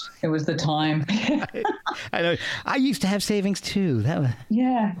it was the time. I know. I used to have savings too. What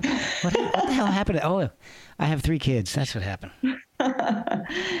the hell happened? Oh, I have 3 kids. That's what happened.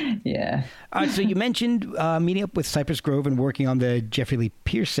 Yeah. All right. So you mentioned meeting up with Cypress Grove and working on the Jeffrey Lee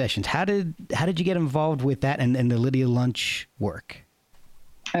Pierce sessions. How did you get involved with that and the Lydia Lunch work?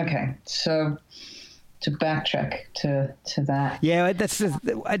 Okay, so to backtrack to that. Yeah, with this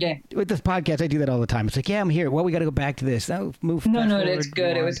podcast, I do that all the time. It's like, I'm here. Well, we got to go back to this. No, it's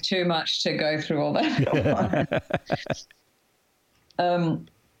good. It was too much to go through all that.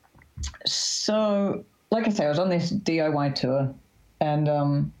 So, like I say, I was on this DIY tour,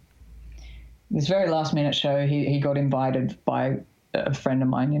 and this very last minute show, he got invited by a friend of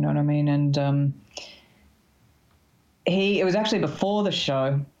mine, you know what I mean? And it was actually before the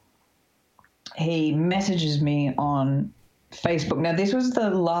show, he messages me on Facebook. Now, this was the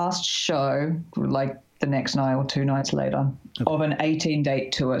last show, like the next night or 2 nights later, of an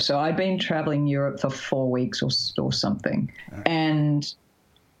 18-date tour. So I'd been traveling Europe for 4 weeks or something. Right. And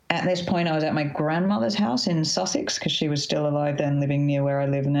at this point, I was at my grandmother's house in Sussex because she was still alive then, living near where I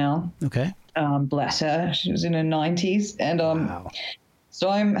live now. Okay. Bless her. She was in her 90s. And wow. So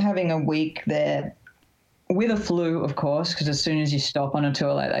I'm having a week there with a flu, of course, because as soon as you stop on a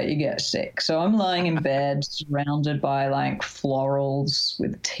tour like that, you get sick. So I'm lying in bed surrounded by like florals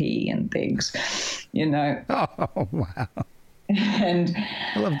with tea and things, Oh, wow. And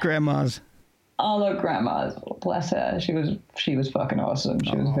I love grandmas. I love grandmas. Bless her. She was fucking awesome.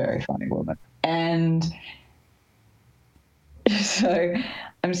 She was a very funny woman. And so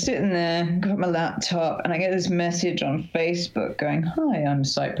I'm sitting there, got my laptop, and I get this message on Facebook going, "Hi, I'm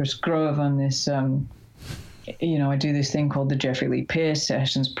Cypress Grove on this, I do this thing called the Jeffrey Lee Pierce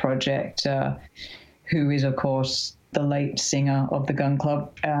Sessions Project, who is, of course, the late singer of the Gun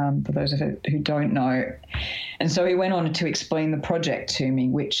Club, for those of you who don't know." And so he went on to explain the project to me,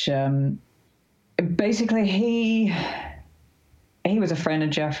 which basically he was a friend of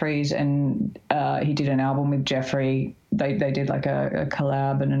Jeffrey's, and he did an album with Jeffrey. They did like a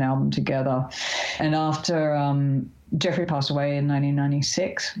collab and an album together. And after Jeffrey passed away in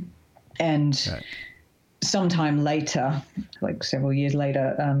 1996, and sometime later, like several years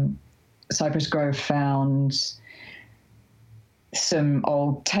later, Cypress Grove found some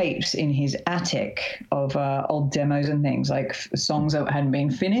old tapes in his attic of old demos and things, like songs that hadn't been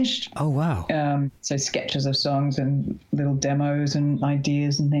finished. Oh, wow. So sketches of songs and little demos and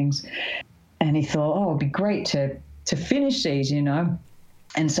ideas and things. And he thought, oh, it'd be great to finish these, you know.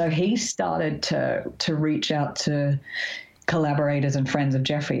 And so he started to reach out to collaborators and friends of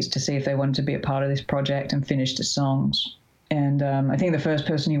Jeffrey's to see if they wanted to be a part of this project and finish the songs. And I think the first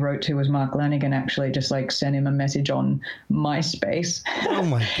person he wrote to was Mark Lanigan, actually, just like sent him a message on MySpace. Oh,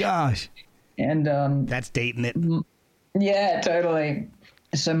 my gosh. And that's dating it. Yeah, totally.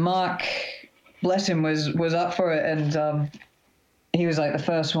 So Mark, bless him, was up for it. And he was like the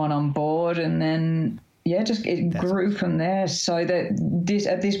first one on board. And then, yeah, just it grew from there. So that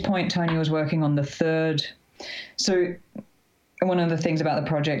at this point, Tony was working on the third. So one of the things about the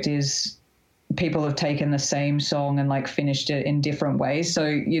project is people have taken the same song and like finished it in different ways. So,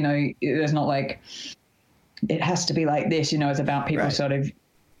 you know, there's not like it has to be like this, you know, it's about people sort of,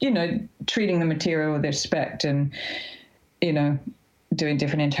 you know, treating the material with respect and, you know, doing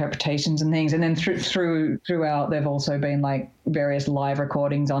different interpretations and things. And then throughout, there've also been like various live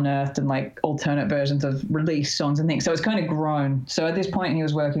recordings unearthed and like alternate versions of released songs and things. So it's kind of grown. So at this point, he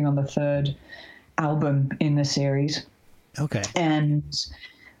was working on the third album in the series. Okay. And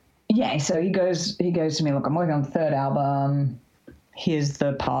yeah, so he goes to me, look, I'm working on the third album. Here's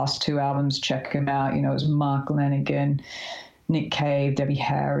the past two albums. Check them out. You know, it's Mark Lanigan, Nick Cave, Debbie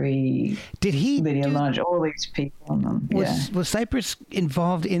Harry, Lydia Lunch, all these people on them. Was Cypress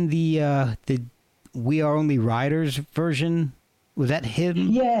involved in the We Are Only Riders version? Was that him?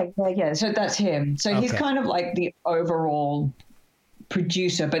 Yeah. So that's him. So he's kind of like the overall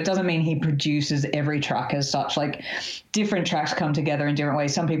producer, but it doesn't mean he produces every track as such. Like different tracks come together in different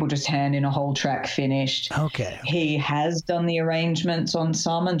ways. Some people just hand in a whole track finished. Okay. He has done the arrangements on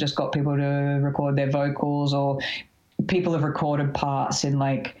some and just got people to record their vocals, or people have recorded parts in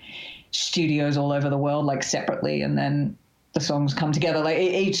like studios all over the world, like separately, and then the songs come together. Like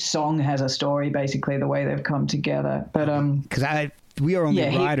each song has a story, basically, the way they've come together. But because We Are Only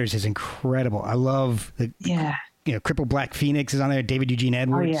Riders is incredible. I love the you know, Crippled Black Phoenix is on there. David Eugene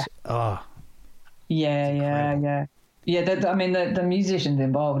Edwards. Oh yeah. I mean, the musicians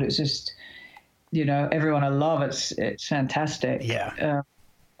involved. It's just, you know, everyone I love. It's fantastic. Yeah.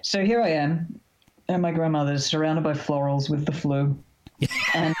 So here I am, at my grandmother's, surrounded by florals with the flu.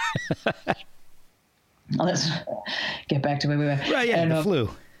 And let's get back to where we were. Right. Yeah. And the flu.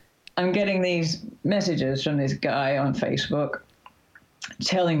 I'm getting these messages from this guy on Facebook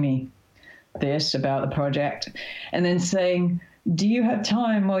telling me this about the project, and then saying, do you have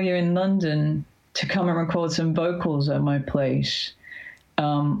time while you're in London to come and record some vocals at my place?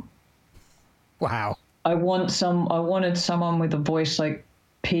 Wow. I wanted someone with a voice like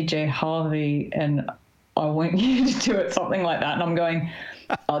PJ Harvey, and I want you to do it, something like that. And I'm going,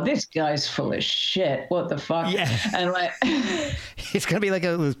 oh, this guy's full of shit. What the fuck? Yeah. And like, it's going to be like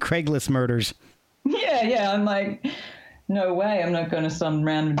those Craigslist murders. Yeah. I'm like, no way, I'm not going to some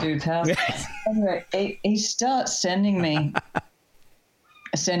random dude's house. Anyway, he starts sending me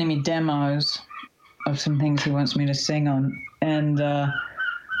demos of some things he wants me to sing on. And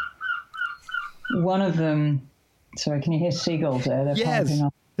one of them, sorry, can you hear seagulls there? They're yes,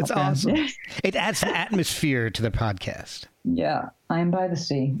 it's awesome. It adds the atmosphere to the podcast. Yeah, I am by the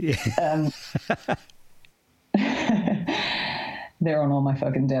sea. Yeah. They're on all my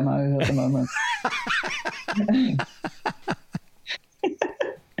fucking demos at the moment.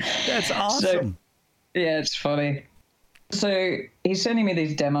 That's awesome. So, yeah, it's funny. So he's sending me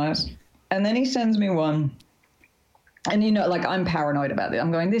these demos, and then he sends me one, and you know, like, I'm paranoid about it.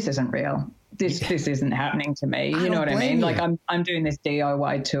 I'm going, this isn't real. This isn't happening to me. You know what I mean? You. Like, I'm doing this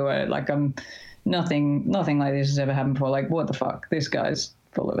DIY tour. Like, I'm nothing like this has ever happened before. Like, what the fuck? This guy's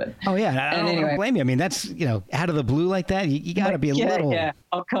full of it. Oh yeah, I don't blame you. I mean, that's, you know, out of the blue like that. You got to be a little. Yeah,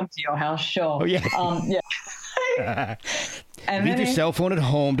 I'll come to your house, sure. Oh yeah. Yeah. And leave your cell phone at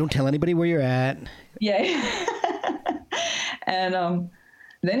home. Don't tell anybody where you're at. Yeah. And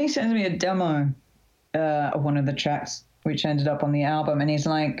then he sends me a demo of one of the tracks, which ended up on the album, and he's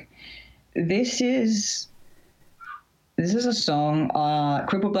like, "This is a song.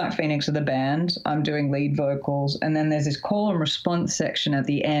 Crippled Black Phoenix are the band. I'm doing lead vocals, and then there's this call and response section at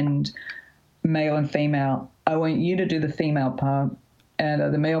the end, male and female. I want you to do the female part,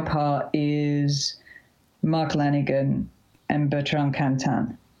 and the male part is Mark Lanigan, and Bertrand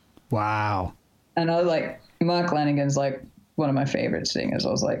Cantin. Wow. And I was like, Mark Lanigan's like one of my favorite singers. I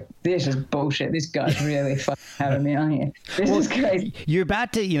was like, this is bullshit. This guy's really fucking having me on here. This is crazy. You're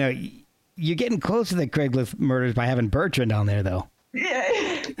about to, you're getting close to the Craigslist murders by having Bertrand on there, though.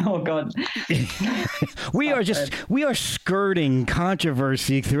 Yeah. Oh, God. we are skirting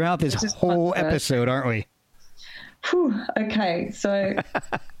controversy throughout this whole episode, aren't we? Whew. Okay, so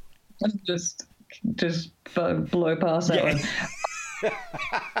just blow past that one.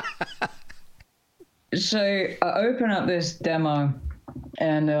 So I open up this demo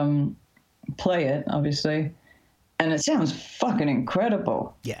and play it, obviously, and it sounds fucking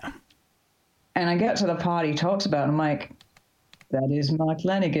incredible. Yeah. And I get to the part he talks about, and I'm like, that is Mark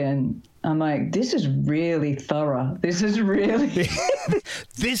Lanigan. I'm like, this is really thorough. This is really...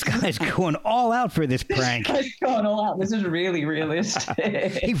 This guy's going all out for this prank. This guy's going all out. This is really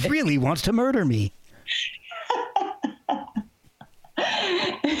realistic. He really wants to murder me.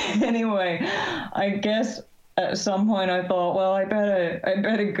 Anyway, I guess at some point I thought, well, I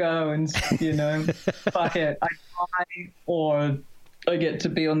better go and, fuck it. I die or I get to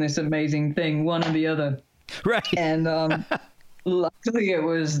be on this amazing thing, one or the other. Right. And luckily it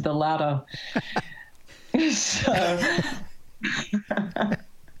was the latter. So,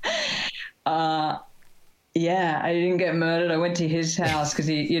 yeah, I didn't get murdered. I went to his house because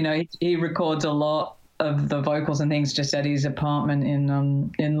he records a lot of the vocals and things just at his apartment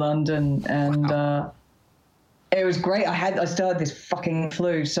in London, and wow. It was great. I still had this fucking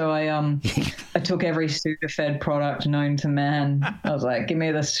flu, so I took every Sudafed product known to man. I was like, give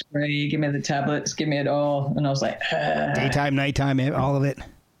me the spray, give me the tablets, give me it all, and I was like, daytime, nighttime, all of it.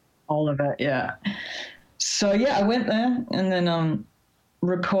 All of it, yeah. So yeah, I went there and then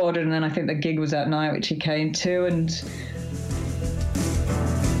recorded, and then I think the gig was that night, which he came to, and.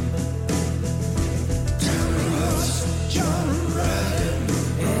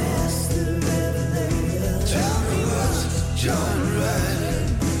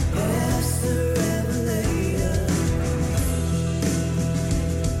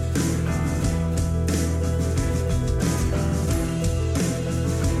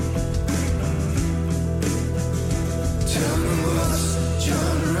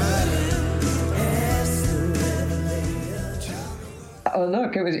 Oh,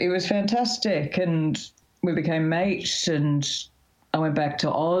 look, it was fantastic, and we became mates, and I went back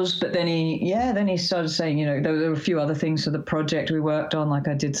to Oz, but then he started saying, there were a few other things for the project we worked on, like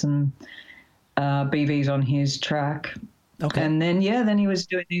I did some BVs on his track. Okay. And then he was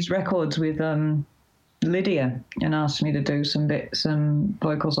doing these records with Lydia and asked me to do some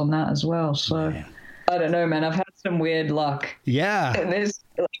vocals on that as well. So man. I don't know, man, I've had some weird luck. Yeah. And this,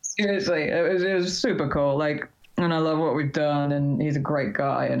 seriously, it was super cool. And I love what we've done, and he's a great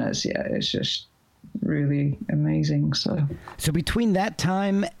guy, and it's just really amazing. So between that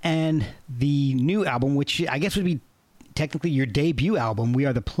time and the new album, which I guess would be technically your debut album, We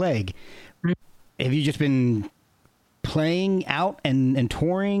Are the Plague, have you just been playing out and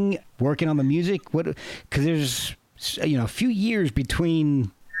touring, working on the music? What? Because there's a few years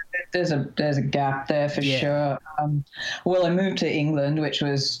between. There's a gap there for sure. Well, I moved to England, which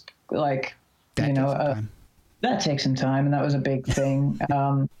was like that takes some time, and that was a big thing.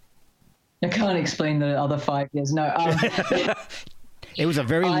 I can't explain the other 5 years. No, it was a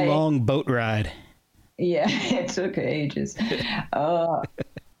very long boat ride. Yeah, it took ages.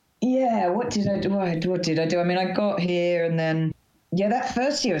 Yeah, what did I do? What did I do? I mean, I got here, and then that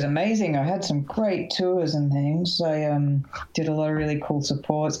first year was amazing. I had some great tours and things. I did a lot of really cool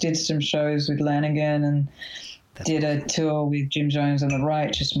supports. Did some shows with Lanigan, and did a tour with Jim Jones and the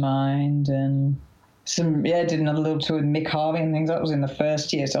Righteous Mind, and. Did another little tour with Mick Harvey and things. That was in the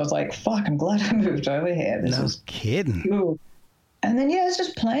first year. So I was like, fuck, I'm glad I moved over here. This was kidding. Cool. And then, it's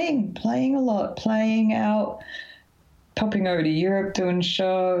just playing a lot, playing out, popping over to Europe, doing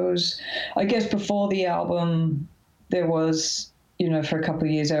shows. I guess before the album, there was, for a couple of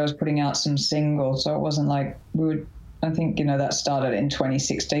years, I was putting out some singles. So it wasn't like I think, that started in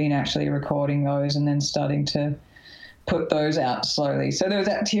 2016, actually recording those and then starting to put those out slowly. So there was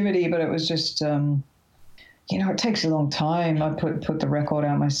activity, but it was just... it takes a long time. I put the record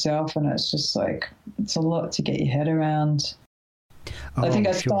out myself, and it's just it's a lot to get your head around. I think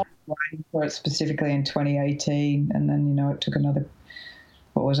I started writing for it specifically in 2018, and then, it took another,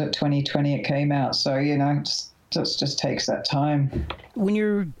 2020 it came out. So, it just takes that time. When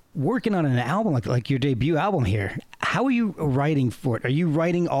you're working on an album like your debut album here, how are you writing for it? Are you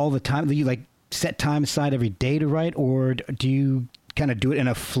writing all the time? Do you set time aside every day to write, or do you kind of do it in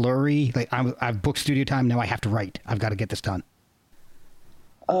a flurry? I've booked studio time, now I have to write. I've got to get this done.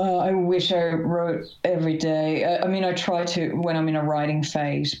 I wish I wrote every day. I mean, I try to when I'm in a writing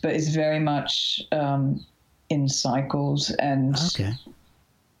phase, but it's very much in cycles. And Okay.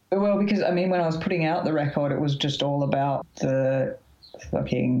 Well, because I mean, when I was putting out the record, it was just all about the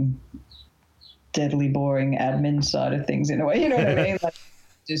fucking deadly boring admin side of things in a way. You know what I mean? Like,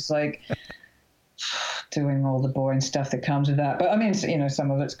 just like doing all the boring stuff that comes with that. But I mean, you know,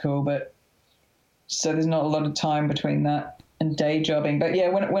 some of it's cool, but so there's not a lot of time between that and day jobbing. But yeah,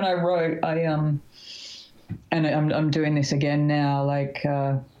 when I wrote, and I'm doing this again now. Like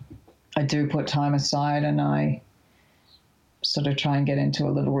I do put time aside, and I sort of try and get into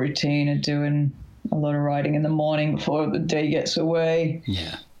a little routine of doing a lot of writing in the morning before the day gets away.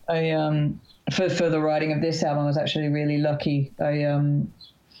 Yeah. For the writing of this album, I was actually really lucky. I'd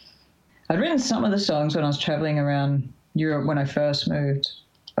written some of the songs when I was traveling around Europe when I first moved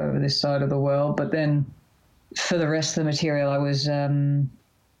over this side of the world, but then for the rest of the material, I was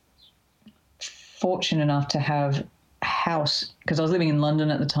fortunate enough to have a house, because I was living in London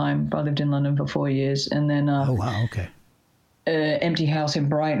at the time. I lived in London for 4 years, and then Oh, wow, okay. an empty house in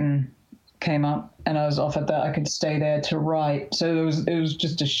Brighton came up, and I was offered that I could stay there to write. So it was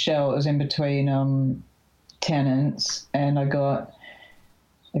just a shell. It was in between tenants, and I got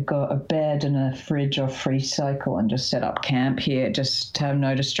a bed and a fridge off Free Cycle and just set up camp here, just to have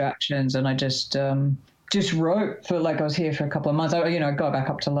no distractions. And I just wrote for, like, I was here for a couple of months. I got back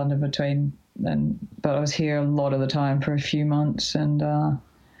up to London but I was here a lot of the time for a few months. And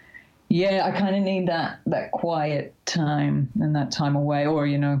yeah, I kind of need that quiet time and that time away, or,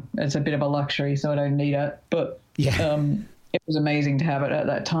 you know, it's a bit of a luxury, so I don't need it. But Yeah. It was amazing to have it at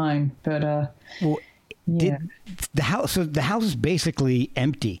that time. But Well, yeah. the house is basically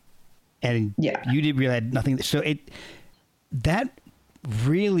empty, and Yeah. you didn't really had nothing. So that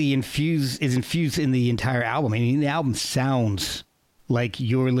really is infused in the entire album. I mean, the album sounds like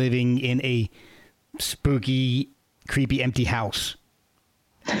you're living in a spooky, creepy, empty house.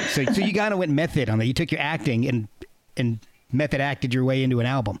 So you kind of went method on that. You took your acting and method acted your way into an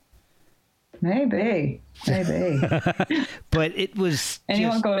album. Maybe. But it was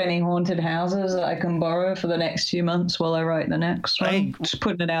Anyone got any haunted houses that I can borrow for the next few months while I write the next one? Just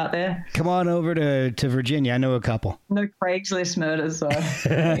putting it out there. Come on over to Virginia. I know a couple. No Craigslist murders, though.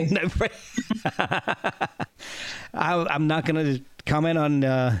 I'm not going to comment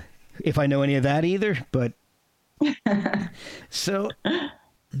on if I know any of that either, but so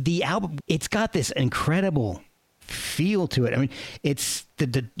the album, it's got this incredible feel to it. I mean, it's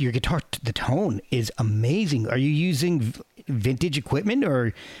your guitar, the tone is amazing. Are you using vintage equipment,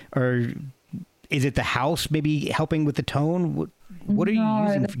 or is it the house maybe helping with the tone? What are you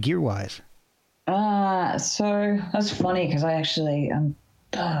using gear wise? So that's funny, because I actually I'm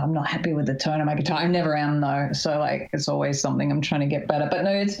not happy with the tone of my guitar. I never am, though. So, like, it's always something I'm trying to get better. But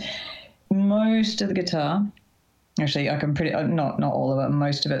no, it's most of the guitar. Actually, I can not all of it.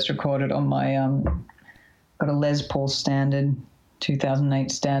 Most of it's recorded on my got a Les Paul Standard, 2008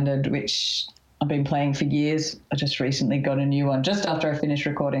 Standard, which I've been playing for years. I just recently got a new one. Just after I finished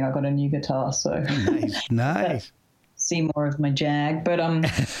recording, I got a new guitar. So Nice. See more of my Jag. But I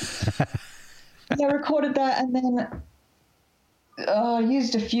recorded that, and then I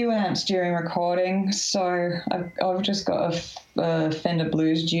used a few amps during recording. So I've just got a Fender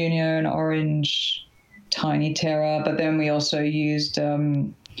Blues Junior, an orange Tiny Terror, but then we also used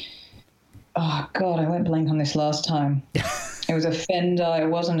oh God, I went blank on this last time. It was a Fender. It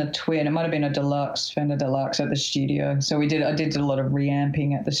wasn't a twin. It might have been a deluxe, Fender Deluxe at the studio. So I did a lot of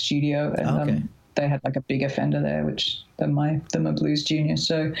reamping at the studio, and they had like a bigger Fender there, than my Blues Junior.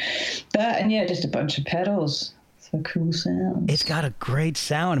 So that, and yeah, just a bunch of pedals. So cool sounds. It's got a great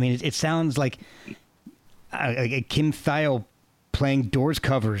sound. I mean, it sounds like a Kim Thayil playing Doors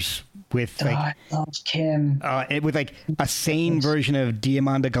covers with like I love Kim. With like a sane version of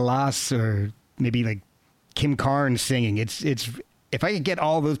Diamanda Galas, or maybe like Kim Carnes singing. It's if I could get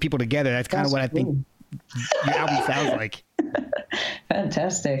all those people together, that's kind of what I think your album sounds like.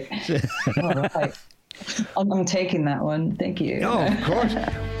 Fantastic. All right. I'm taking that one. Thank you. Oh, of course.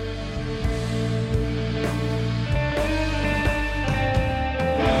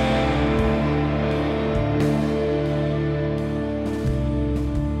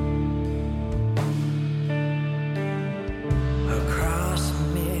 Across a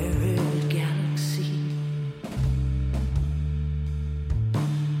mirrored galaxy,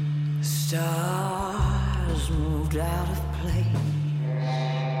 stars moved out of place.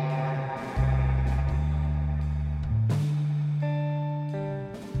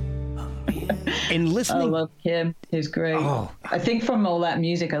 And I listening, love him. He's great. Oh. I think from all that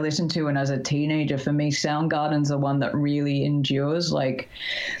music I listened to when I was a teenager, for me, Soundgarden's the one that really endures. Like,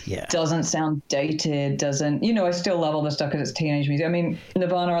 yeah, doesn't sound dated, doesn't, you know, I still love all the stuff because it's teenage music. I mean,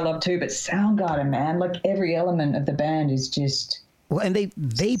 Nirvana I love too, but Soundgarden, man, like every element of the band is just... well, and they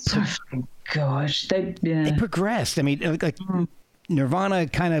gosh, they progressed. I mean, like Nirvana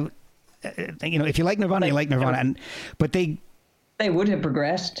kind of, you know, if you like Nirvana, you like Nirvana, but they would have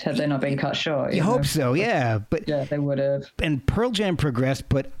progressed had they not been cut short. You hope so, yeah. But yeah, they would have. And Pearl Jam progressed,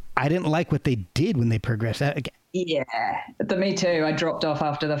 but I didn't like what they did when they progressed. Yeah, me too. I dropped off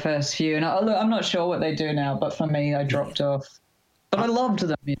after the first few, and I'm not sure what they do now, but for me, I dropped off. But I loved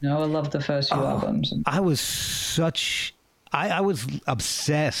them, you know. I loved the first few albums. I was I was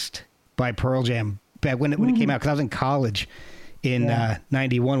obsessed by Pearl Jam back when it came out, because I was in college in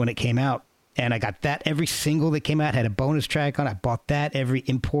 91 when it came out, and I got that. Every single that came out had a bonus track on. I bought that, every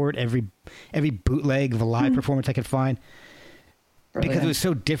import, every bootleg of a live performance I could find. Brilliant. Because it was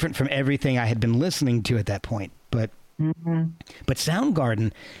so different from everything I had been listening to at that point. But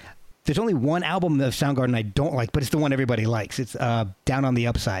Soundgarden, there's only one album of Soundgarden I don't like, but it's the one everybody likes. It's Down on the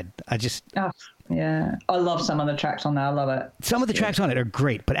Upside. Yeah, I love some of the tracks on there. I love it. Some of the tracks on it are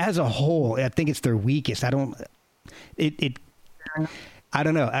great, but as a whole, I think it's their weakest. I don't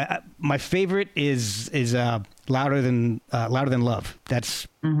know. My favorite is Louder Than Love. That's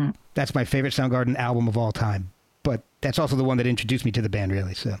my favorite Soundgarden album of all time. But that's also the one that introduced me to the band,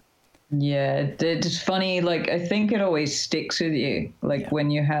 really. So. Yeah, it's funny. Like, I think it always sticks with you, like when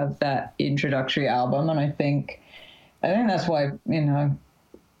you have that introductory album, and I think that's why, you know,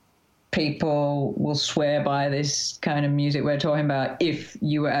 people will swear by this kind of music we're talking about if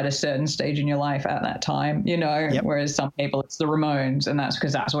you were at a certain stage in your life at that time, you know. Yep. Whereas some people, it's the Ramones, and that's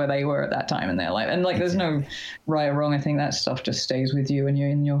because that's where they were at that time in their life. And like, there's no right or wrong. I think that stuff just stays with you when you're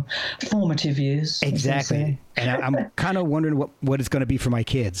in your formative years. Exactly. And I'm kind of wondering what it's going to be for my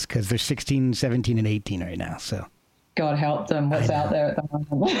kids, because they're 16, 17, and 18 right now. So God help them. What's out there at the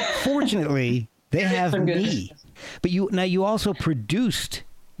moment? Fortunately, they have me. But you also produced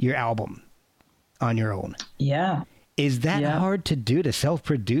your album on your own. Yeah. Is that hard to do, to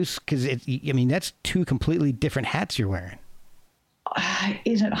self-produce? Because that's two completely different hats you're wearing.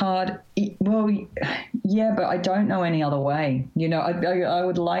 Is it hard? Well, yeah, but I don't know any other way. You know, I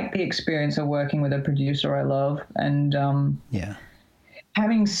would like the experience of working with a producer I love, and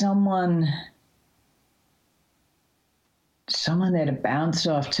having someone there to bounce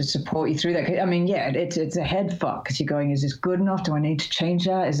off, to support you through that. I mean, it's a head fuck, because you're going, is this good enough? Do I need to change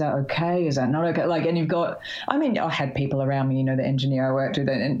that? Is that okay? Is that not okay? Like, and you've got, I had people around me, you know, the engineer I worked with,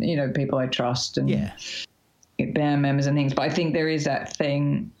 and, you know, people I trust, and band members and things. But I think there is that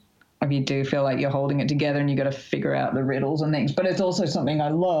thing of, you do feel like you're holding it together, and you got to figure out the riddles and things. But it's also something I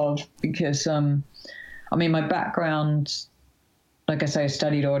love, because, my background, like I say, I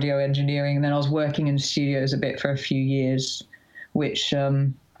studied audio engineering, and then I was working in studios a bit for a few years, which I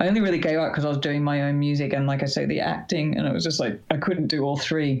only really gave up because I was doing my own music and, like I say, the acting, and it was just like I couldn't do all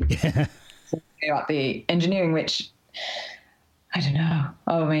three. Yeah. So I gave up the engineering, which I don't know.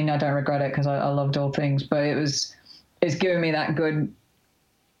 I don't regret it, because I loved all things, but it's given me that good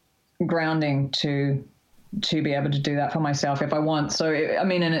grounding to be able to do that for myself if I want. So,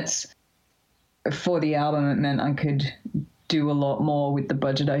 and it's for the album, it meant I could do a lot more with the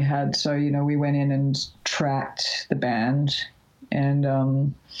budget I had. So, you know, we went in and tracked the band, and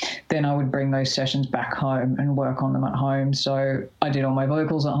then I would bring those sessions back home and work on them at home. So I did all my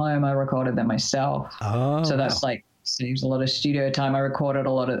vocals at home. I recorded them myself. Oh, so that's like saves a lot of studio time. I recorded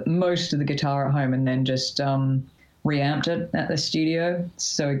most of the guitar at home, and then just reamped it at the studio.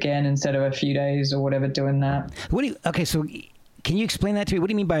 So again, instead of a few days or whatever doing that. So can you explain that to me? What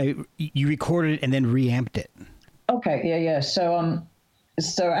do you mean by you recorded it and then reamped it? Okay, yeah. So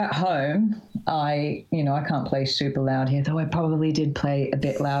at home, I can't play super loud here, though I probably did play a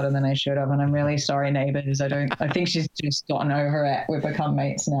bit louder than I should have, and I'm really sorry, neighbors. I think she's just gotten over it. We've become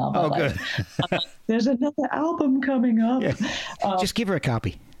mates now. But good. There's another album coming up. Yeah. Just give her a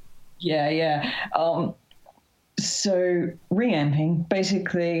copy. Yeah. So reamping,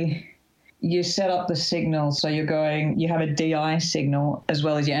 basically, you set up the signal, so you have a DI signal as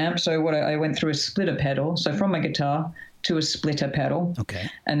well as your amp. So I went through a splitter pedal, so from my guitar to a splitter pedal. Okay.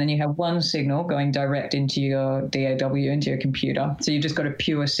 And then you have one signal going direct into your DAW, into your computer. So you've just got a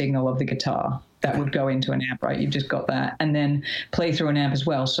pure signal of the guitar that would go into an amp, right? You've just got that. And then play through an amp as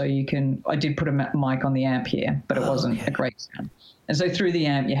well. So I did put a mic on the amp here, but it wasn't a great sound. And so through the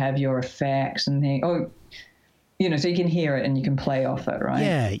amp, you have your effects and things. So you can hear it and you can play off it, right?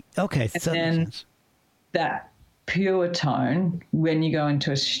 Yeah. Okay. And then that pure tone, when you go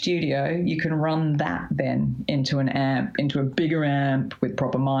into a studio, you can run that then into an amp, into a bigger amp with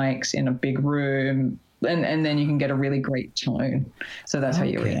proper mics in a big room, and then you can get a really great tone. So that's how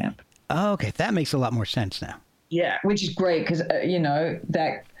you reamp. Oh, okay. That makes a lot more sense now. Yeah, which is great because,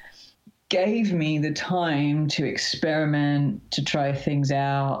 that gave me the time to experiment, to try things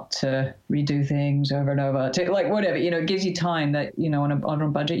out, to redo things over and over, to like whatever, it gives you time that, on a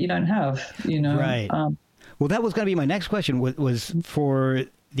budget you don't have, Right. Well, that was going to be my next question was for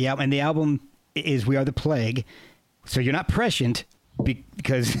the album. And the album is We Are the Plague. So you're not prescient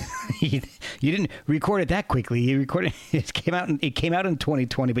because you didn't record it that quickly. You recorded it came out in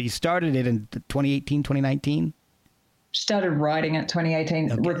 2020, but you started it in 2018, 2019. Started writing it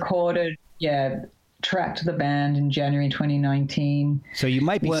 2018, recorded, tracked the band in January 2019. So you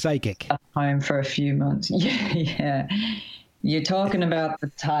might be psychic. Home for a few months. Yeah. You're talking about the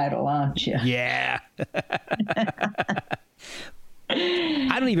title, aren't you? Yeah.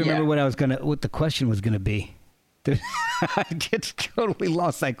 I don't even remember what the question was gonna be. I just totally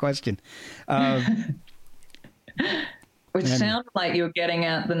lost that question. It sounded like you were getting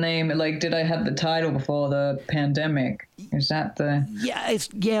at the name. Like, did I have the title before the pandemic? Is that the? Yeah, it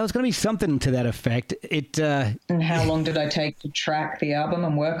was going to be something to that effect. And how long did I take to track the album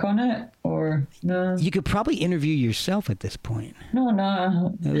and work on it? Or no? You could probably interview yourself at this point.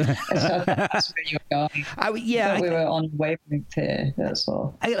 No. That's where you were going. We were on wavelength here. That's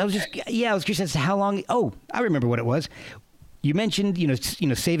all. I was curious as to how long. Oh, I remember what it was. You mentioned,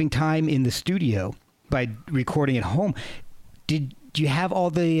 saving time in the studio by recording at home. Did you have all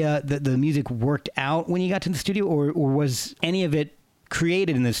the music worked out when you got to the studio, or was any of it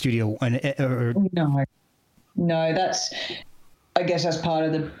created in the studio? No, I guess that's part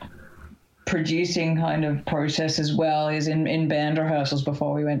of the producing kind of process as well, is in band rehearsals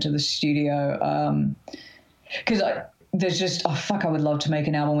before we went to the studio. Because there's just, I would love to make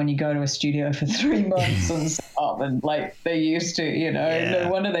an album when you go to a studio for 3 months and stuff, and like they used to, No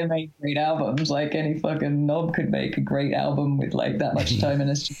wonder they made great albums. Like any fucking knob could make a great album with like that much time in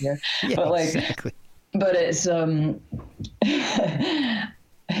a studio. Yeah, but like, exactly. But it's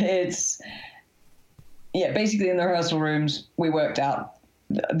basically in the rehearsal rooms we worked out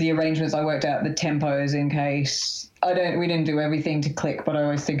the arrangements. I worked out the tempos in case we didn't do everything to click, but I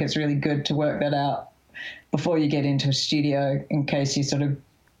always think it's really good to work that out before you get into a studio, in case you sort of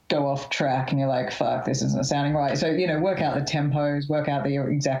go off track and you're like, fuck, this isn't sounding right. So, work out the tempos, work out the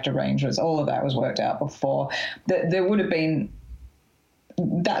exact arrangements. All of that was worked out before. There would have been,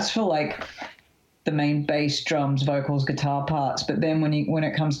 that's for like the main bass, drums, vocals, guitar parts. But then when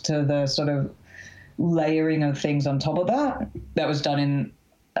it comes to the sort of layering of things on top of that was done in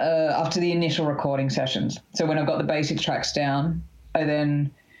after the initial recording sessions. So when I've got the basic tracks down, I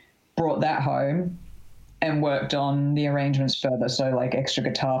then brought that home and worked on the arrangements further. So like extra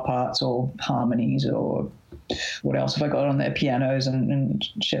guitar parts or harmonies or what else have I got on there? Pianos and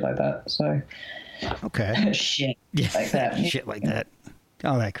shit like that. So okay. Shit like that. Shit like that.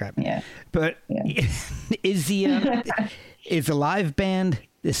 All that crap. Yeah. But is the live band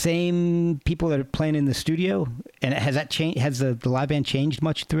the same people that are playing in the studio? And has that changed? Has the live band changed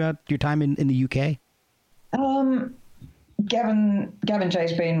much throughout your time in the UK? Gavin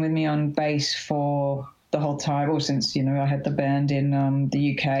J's been with me on bass for the whole time, or since I had the band in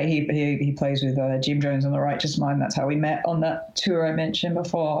the UK. He plays with Jim Jones on the Righteous Mind. That's how we met on that tour I mentioned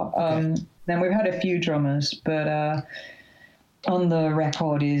before. Then we've had a few drummers, but on the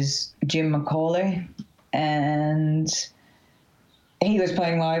record is Jim McCauley, and he was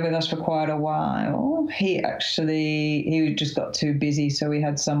playing live with us for quite a while. He just got too busy, so we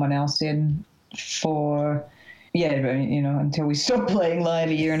had someone else in for. Until we stopped playing live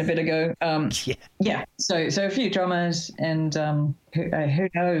a year and a bit ago. So a few drummers, and who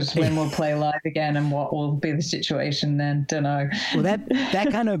knows when we'll play live again and what will be the situation then. Don't know. Well, that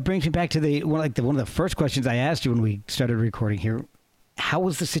kind of brings me back to one of the first questions I asked you when we started recording here. How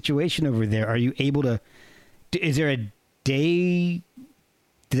was the situation over there? Are you able to? Is there a day?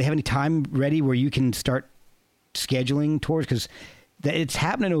 Do they have any time ready where you can start scheduling tours? Because it's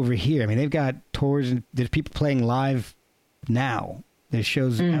happening over here. I mean, they've got tours and there's people playing live now. There's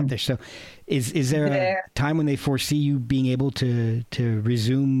shows out there. So is there a time when they foresee you being able to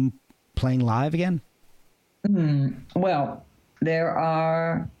resume playing live again? Well, there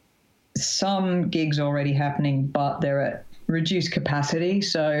are some gigs already happening, but they're at reduced capacity.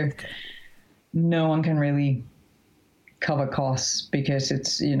 So no one can really cover costs because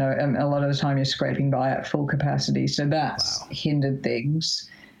it's, a lot of the time you're scraping by at full capacity. So that's hindered things.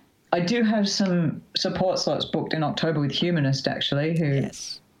 I do have some support slots booked in October with Humanist, actually, who,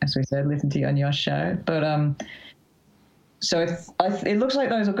 as we said, listen to you on your show. But So it looks like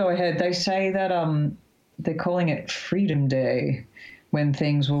those will go ahead. They say that they're calling it Freedom Day, when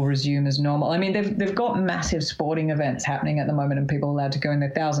things will resume as normal. I mean, they've got massive sporting events happening at the moment, and people are allowed to go in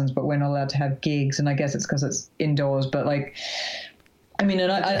their thousands, but we're not allowed to have gigs. And I guess it's because it's indoors. But like, I mean,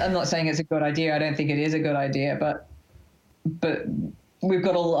 and I'm not saying it's a good idea. I don't think it is a good idea, but we've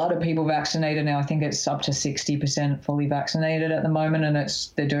got a lot of people vaccinated now. I think it's up to 60% fully vaccinated at the moment, and that's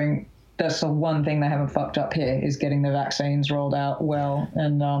the one thing they haven't fucked up here, is getting the vaccines rolled out well,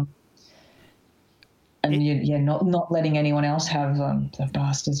 and not letting anyone else have the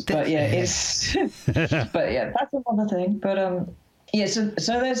bastards. But yeah, it's but yeah, that's another thing. But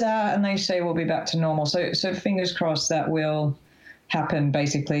so there's that, and they say we'll be back to normal. So fingers crossed that will happen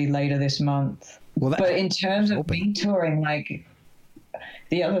basically later this month. Well, but in terms of me touring, like,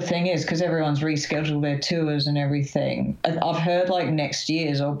 the other thing is, because everyone's rescheduled their tours and everything, I've heard like next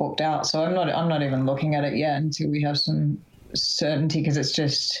year's all booked out. So I'm not even looking at it yet until we have some certainty, because it's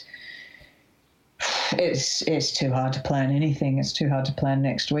just. It's too hard to plan anything. It's too hard to plan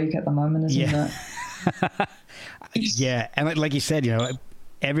next week at the moment, isn't it? Yeah, and like you said,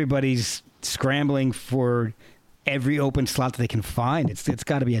 everybody's scrambling for every open slot that they can find. It's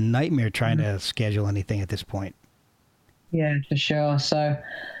got to be a nightmare trying to schedule anything at this point. Yeah, for sure. So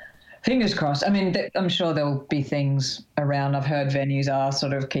fingers crossed. I mean, I'm sure there'll be things around. I've heard venues are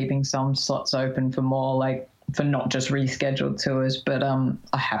sort of keeping some slots open for more, like, for not just rescheduled tours, but I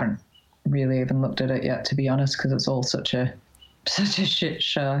haven't really even looked at it yet, to be honest, because it's all such a shit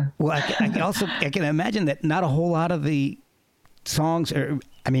show. Well, I can imagine that not a whole lot of the songs, or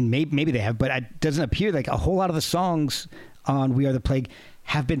I mean, maybe they have, but it doesn't appear like a whole lot of the songs on We Are the Plague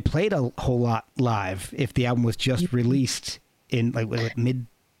have been played a whole lot live. If the album was just released in like mid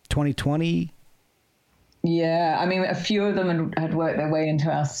 2020. Yeah, I mean, a few of them had worked their way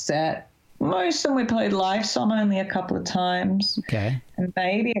into our set. Most of them we played live, some only a couple of times. Okay. And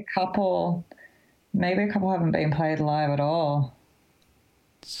maybe a couple haven't been played live at all.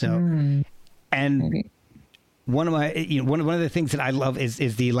 So, and maybe. One of the things that I love is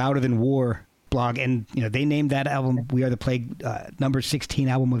the Louder Than War blog, and they named that album We Are the Plague number 16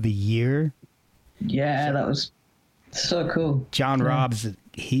 album of the year. Yeah, that was so cool. John Robbs,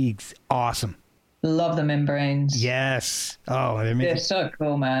 he's awesome. Love the Membranes. Yes. Oh, they're so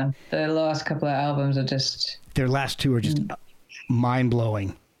cool, man. Their last couple of albums are just... Their last two are just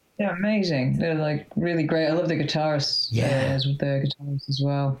mind-blowing. They're amazing. They're, like, really great. I love the guitarists. Yeah. With their guitarists as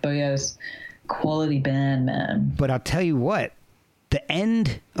well. But, yeah, it's quality band, man. But I'll tell you what. The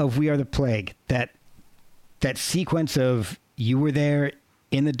end of We Are the Plague, that sequence of You Were There,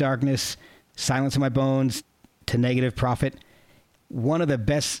 In the Darkness, Silence of My Bones, to Negative Prophet, one of the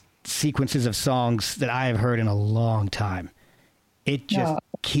best sequences of songs that I have heard in a long time. It just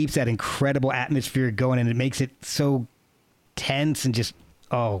keeps that incredible atmosphere going, and it makes it so tense and just,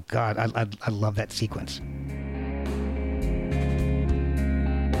 oh God, I love that sequence.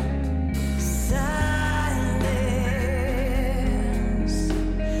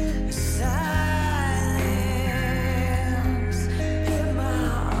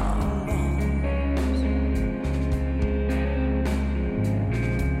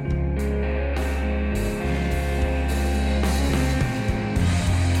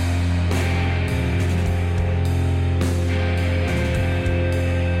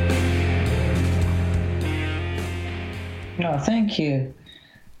 Oh, thank you.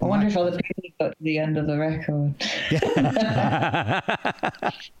 I wonder if other people got to the end of the record.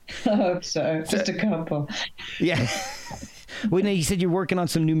 I hope so. Just a couple. Yeah. Well, you said you're working on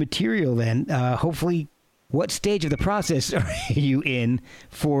some new material then. Hopefully, what stage of the process are you in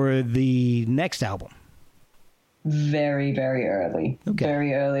for the next album? Very, very early. Okay.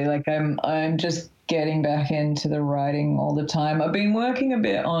 Very early. Like I'm just getting back into the writing all the time. I've been working a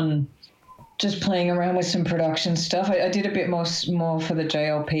bit on just playing around with some production stuff. I did a bit more for the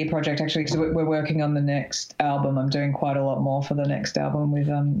JLP project, actually, because we're working on the next album. I'm doing quite a lot more for the next album with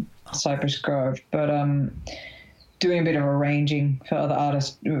Cypress Grove. But doing a bit of arranging for other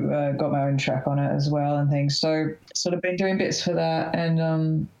artists. Got my own track on it as well and things. So sort of been doing bits for that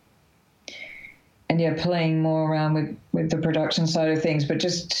and yeah, playing more around with the production side of things, but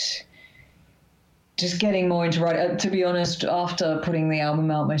just getting more into writing. To be honest, after putting the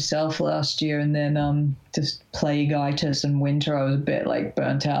album out myself last year and then just Plagueitis and Winter, I was a bit like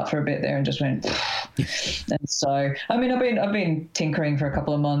burnt out for a bit there and just went. And so, I mean, I've been tinkering for a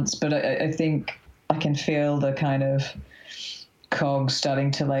couple of months, but I think I can feel the kind of cogs starting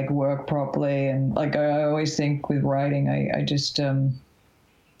to like work properly. And like I always think with writing, I just I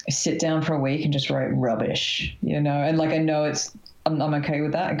sit down for a week and just write rubbish, and like I know it's I'm okay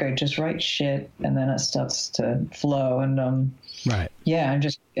with that. I go, just write shit, and then it starts to flow. And right. Yeah,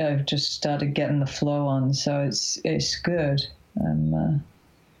 I've just started getting the flow on, so it's good. I'm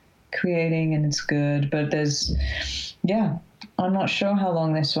creating, and it's good. But I'm not sure how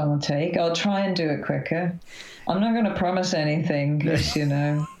long this one will take. I'll try and do it quicker. I'm not going to promise anything, because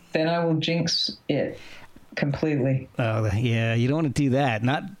then I will jinx it completely. Oh yeah, you don't want to do that.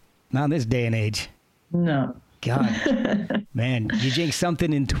 Not in this day and age. No. God, man, you jinx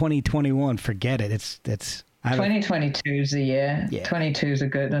something in 2021, forget it. It's 2022 is the year. Yeah. 22 is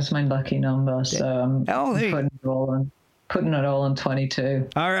that's my lucky number. So I'm putting it all on 22.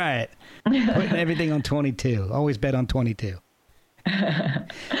 All right, putting everything on 22. Always bet on 22.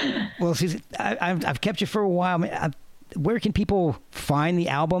 Well, Susan, I've kept you for a while. Where can people find the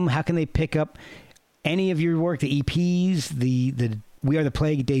album? How can they pick up any of your work, the EPs, the We Are the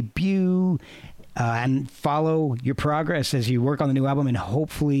Plague debut? And follow your progress as you work on the new album, and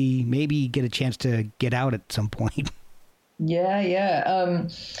hopefully maybe get a chance to get out at some point. Yeah.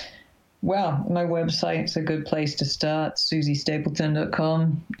 Well, my website's a good place to start,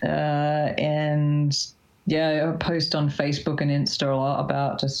 susiestapleton.com. And I post on Facebook and Insta a lot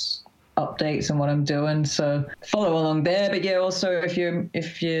about just updates and what I'm doing. So follow along there. But also if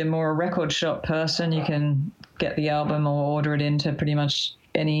you're more a record shop person, you can get the album or order it into pretty much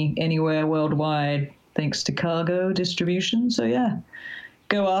anywhere worldwide, thanks to Cargo Distribution. So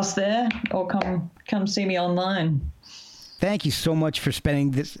go ask there, or come see me online. Thank you so much for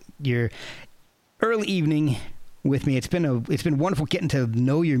spending your early evening with me. It's been wonderful getting to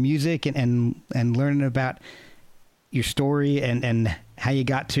know your music and learning about your story and how you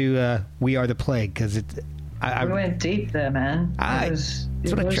got to We Are the Plague, because we went deep there, man. I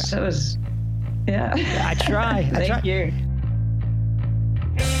try. Thank you.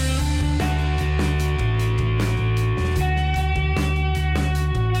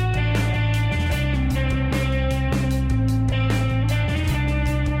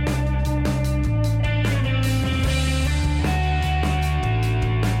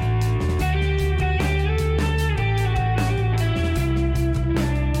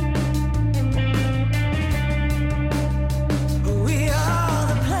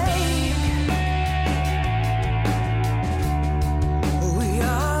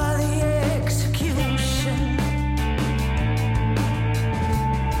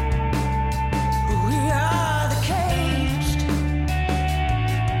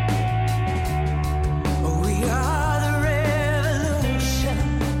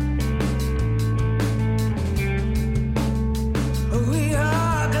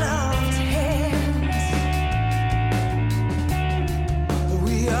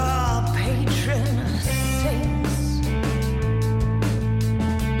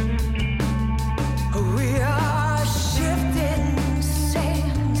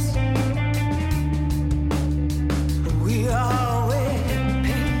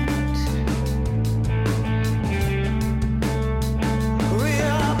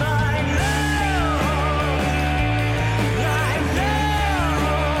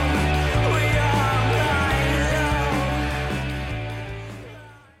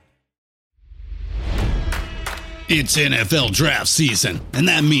 It's NFL draft season, and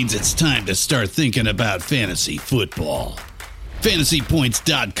that means it's time to start thinking about fantasy football.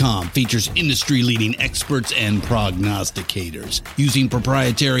 FantasyPoints.com features industry-leading experts and prognosticators using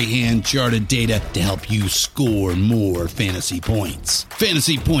proprietary hand-charted data to help you score more fantasy points.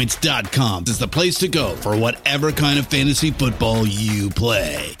 FantasyPoints.com is the place to go for whatever kind of fantasy football you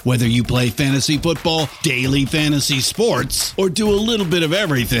play. Whether you play fantasy football, daily fantasy sports, or do a little bit of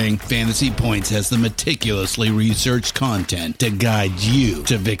everything, Fantasy Points has the meticulously researched content to guide you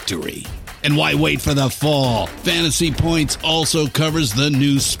to victory. And why wait for the fall? Fantasy Points also covers the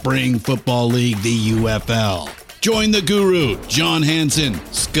new spring football league, the UFL. Join the guru, John Hansen,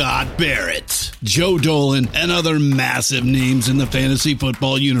 Scott Barrett, Joe Dolan, and other massive names in the fantasy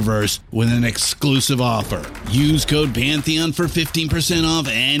football universe with an exclusive offer. Use code Pantheon for 15% off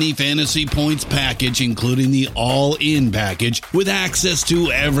any Fantasy Points package, including the all-in package, with access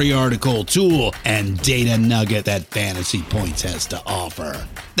to every article, tool, and data nugget that Fantasy Points has to offer.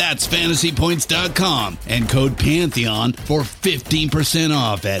 That's FantasyPoints.com and code Pantheon for 15%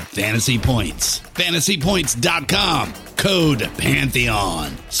 off at Fantasy Points. FantasyPoints.com, code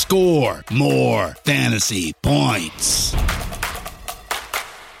Pantheon. Score more fantasy points.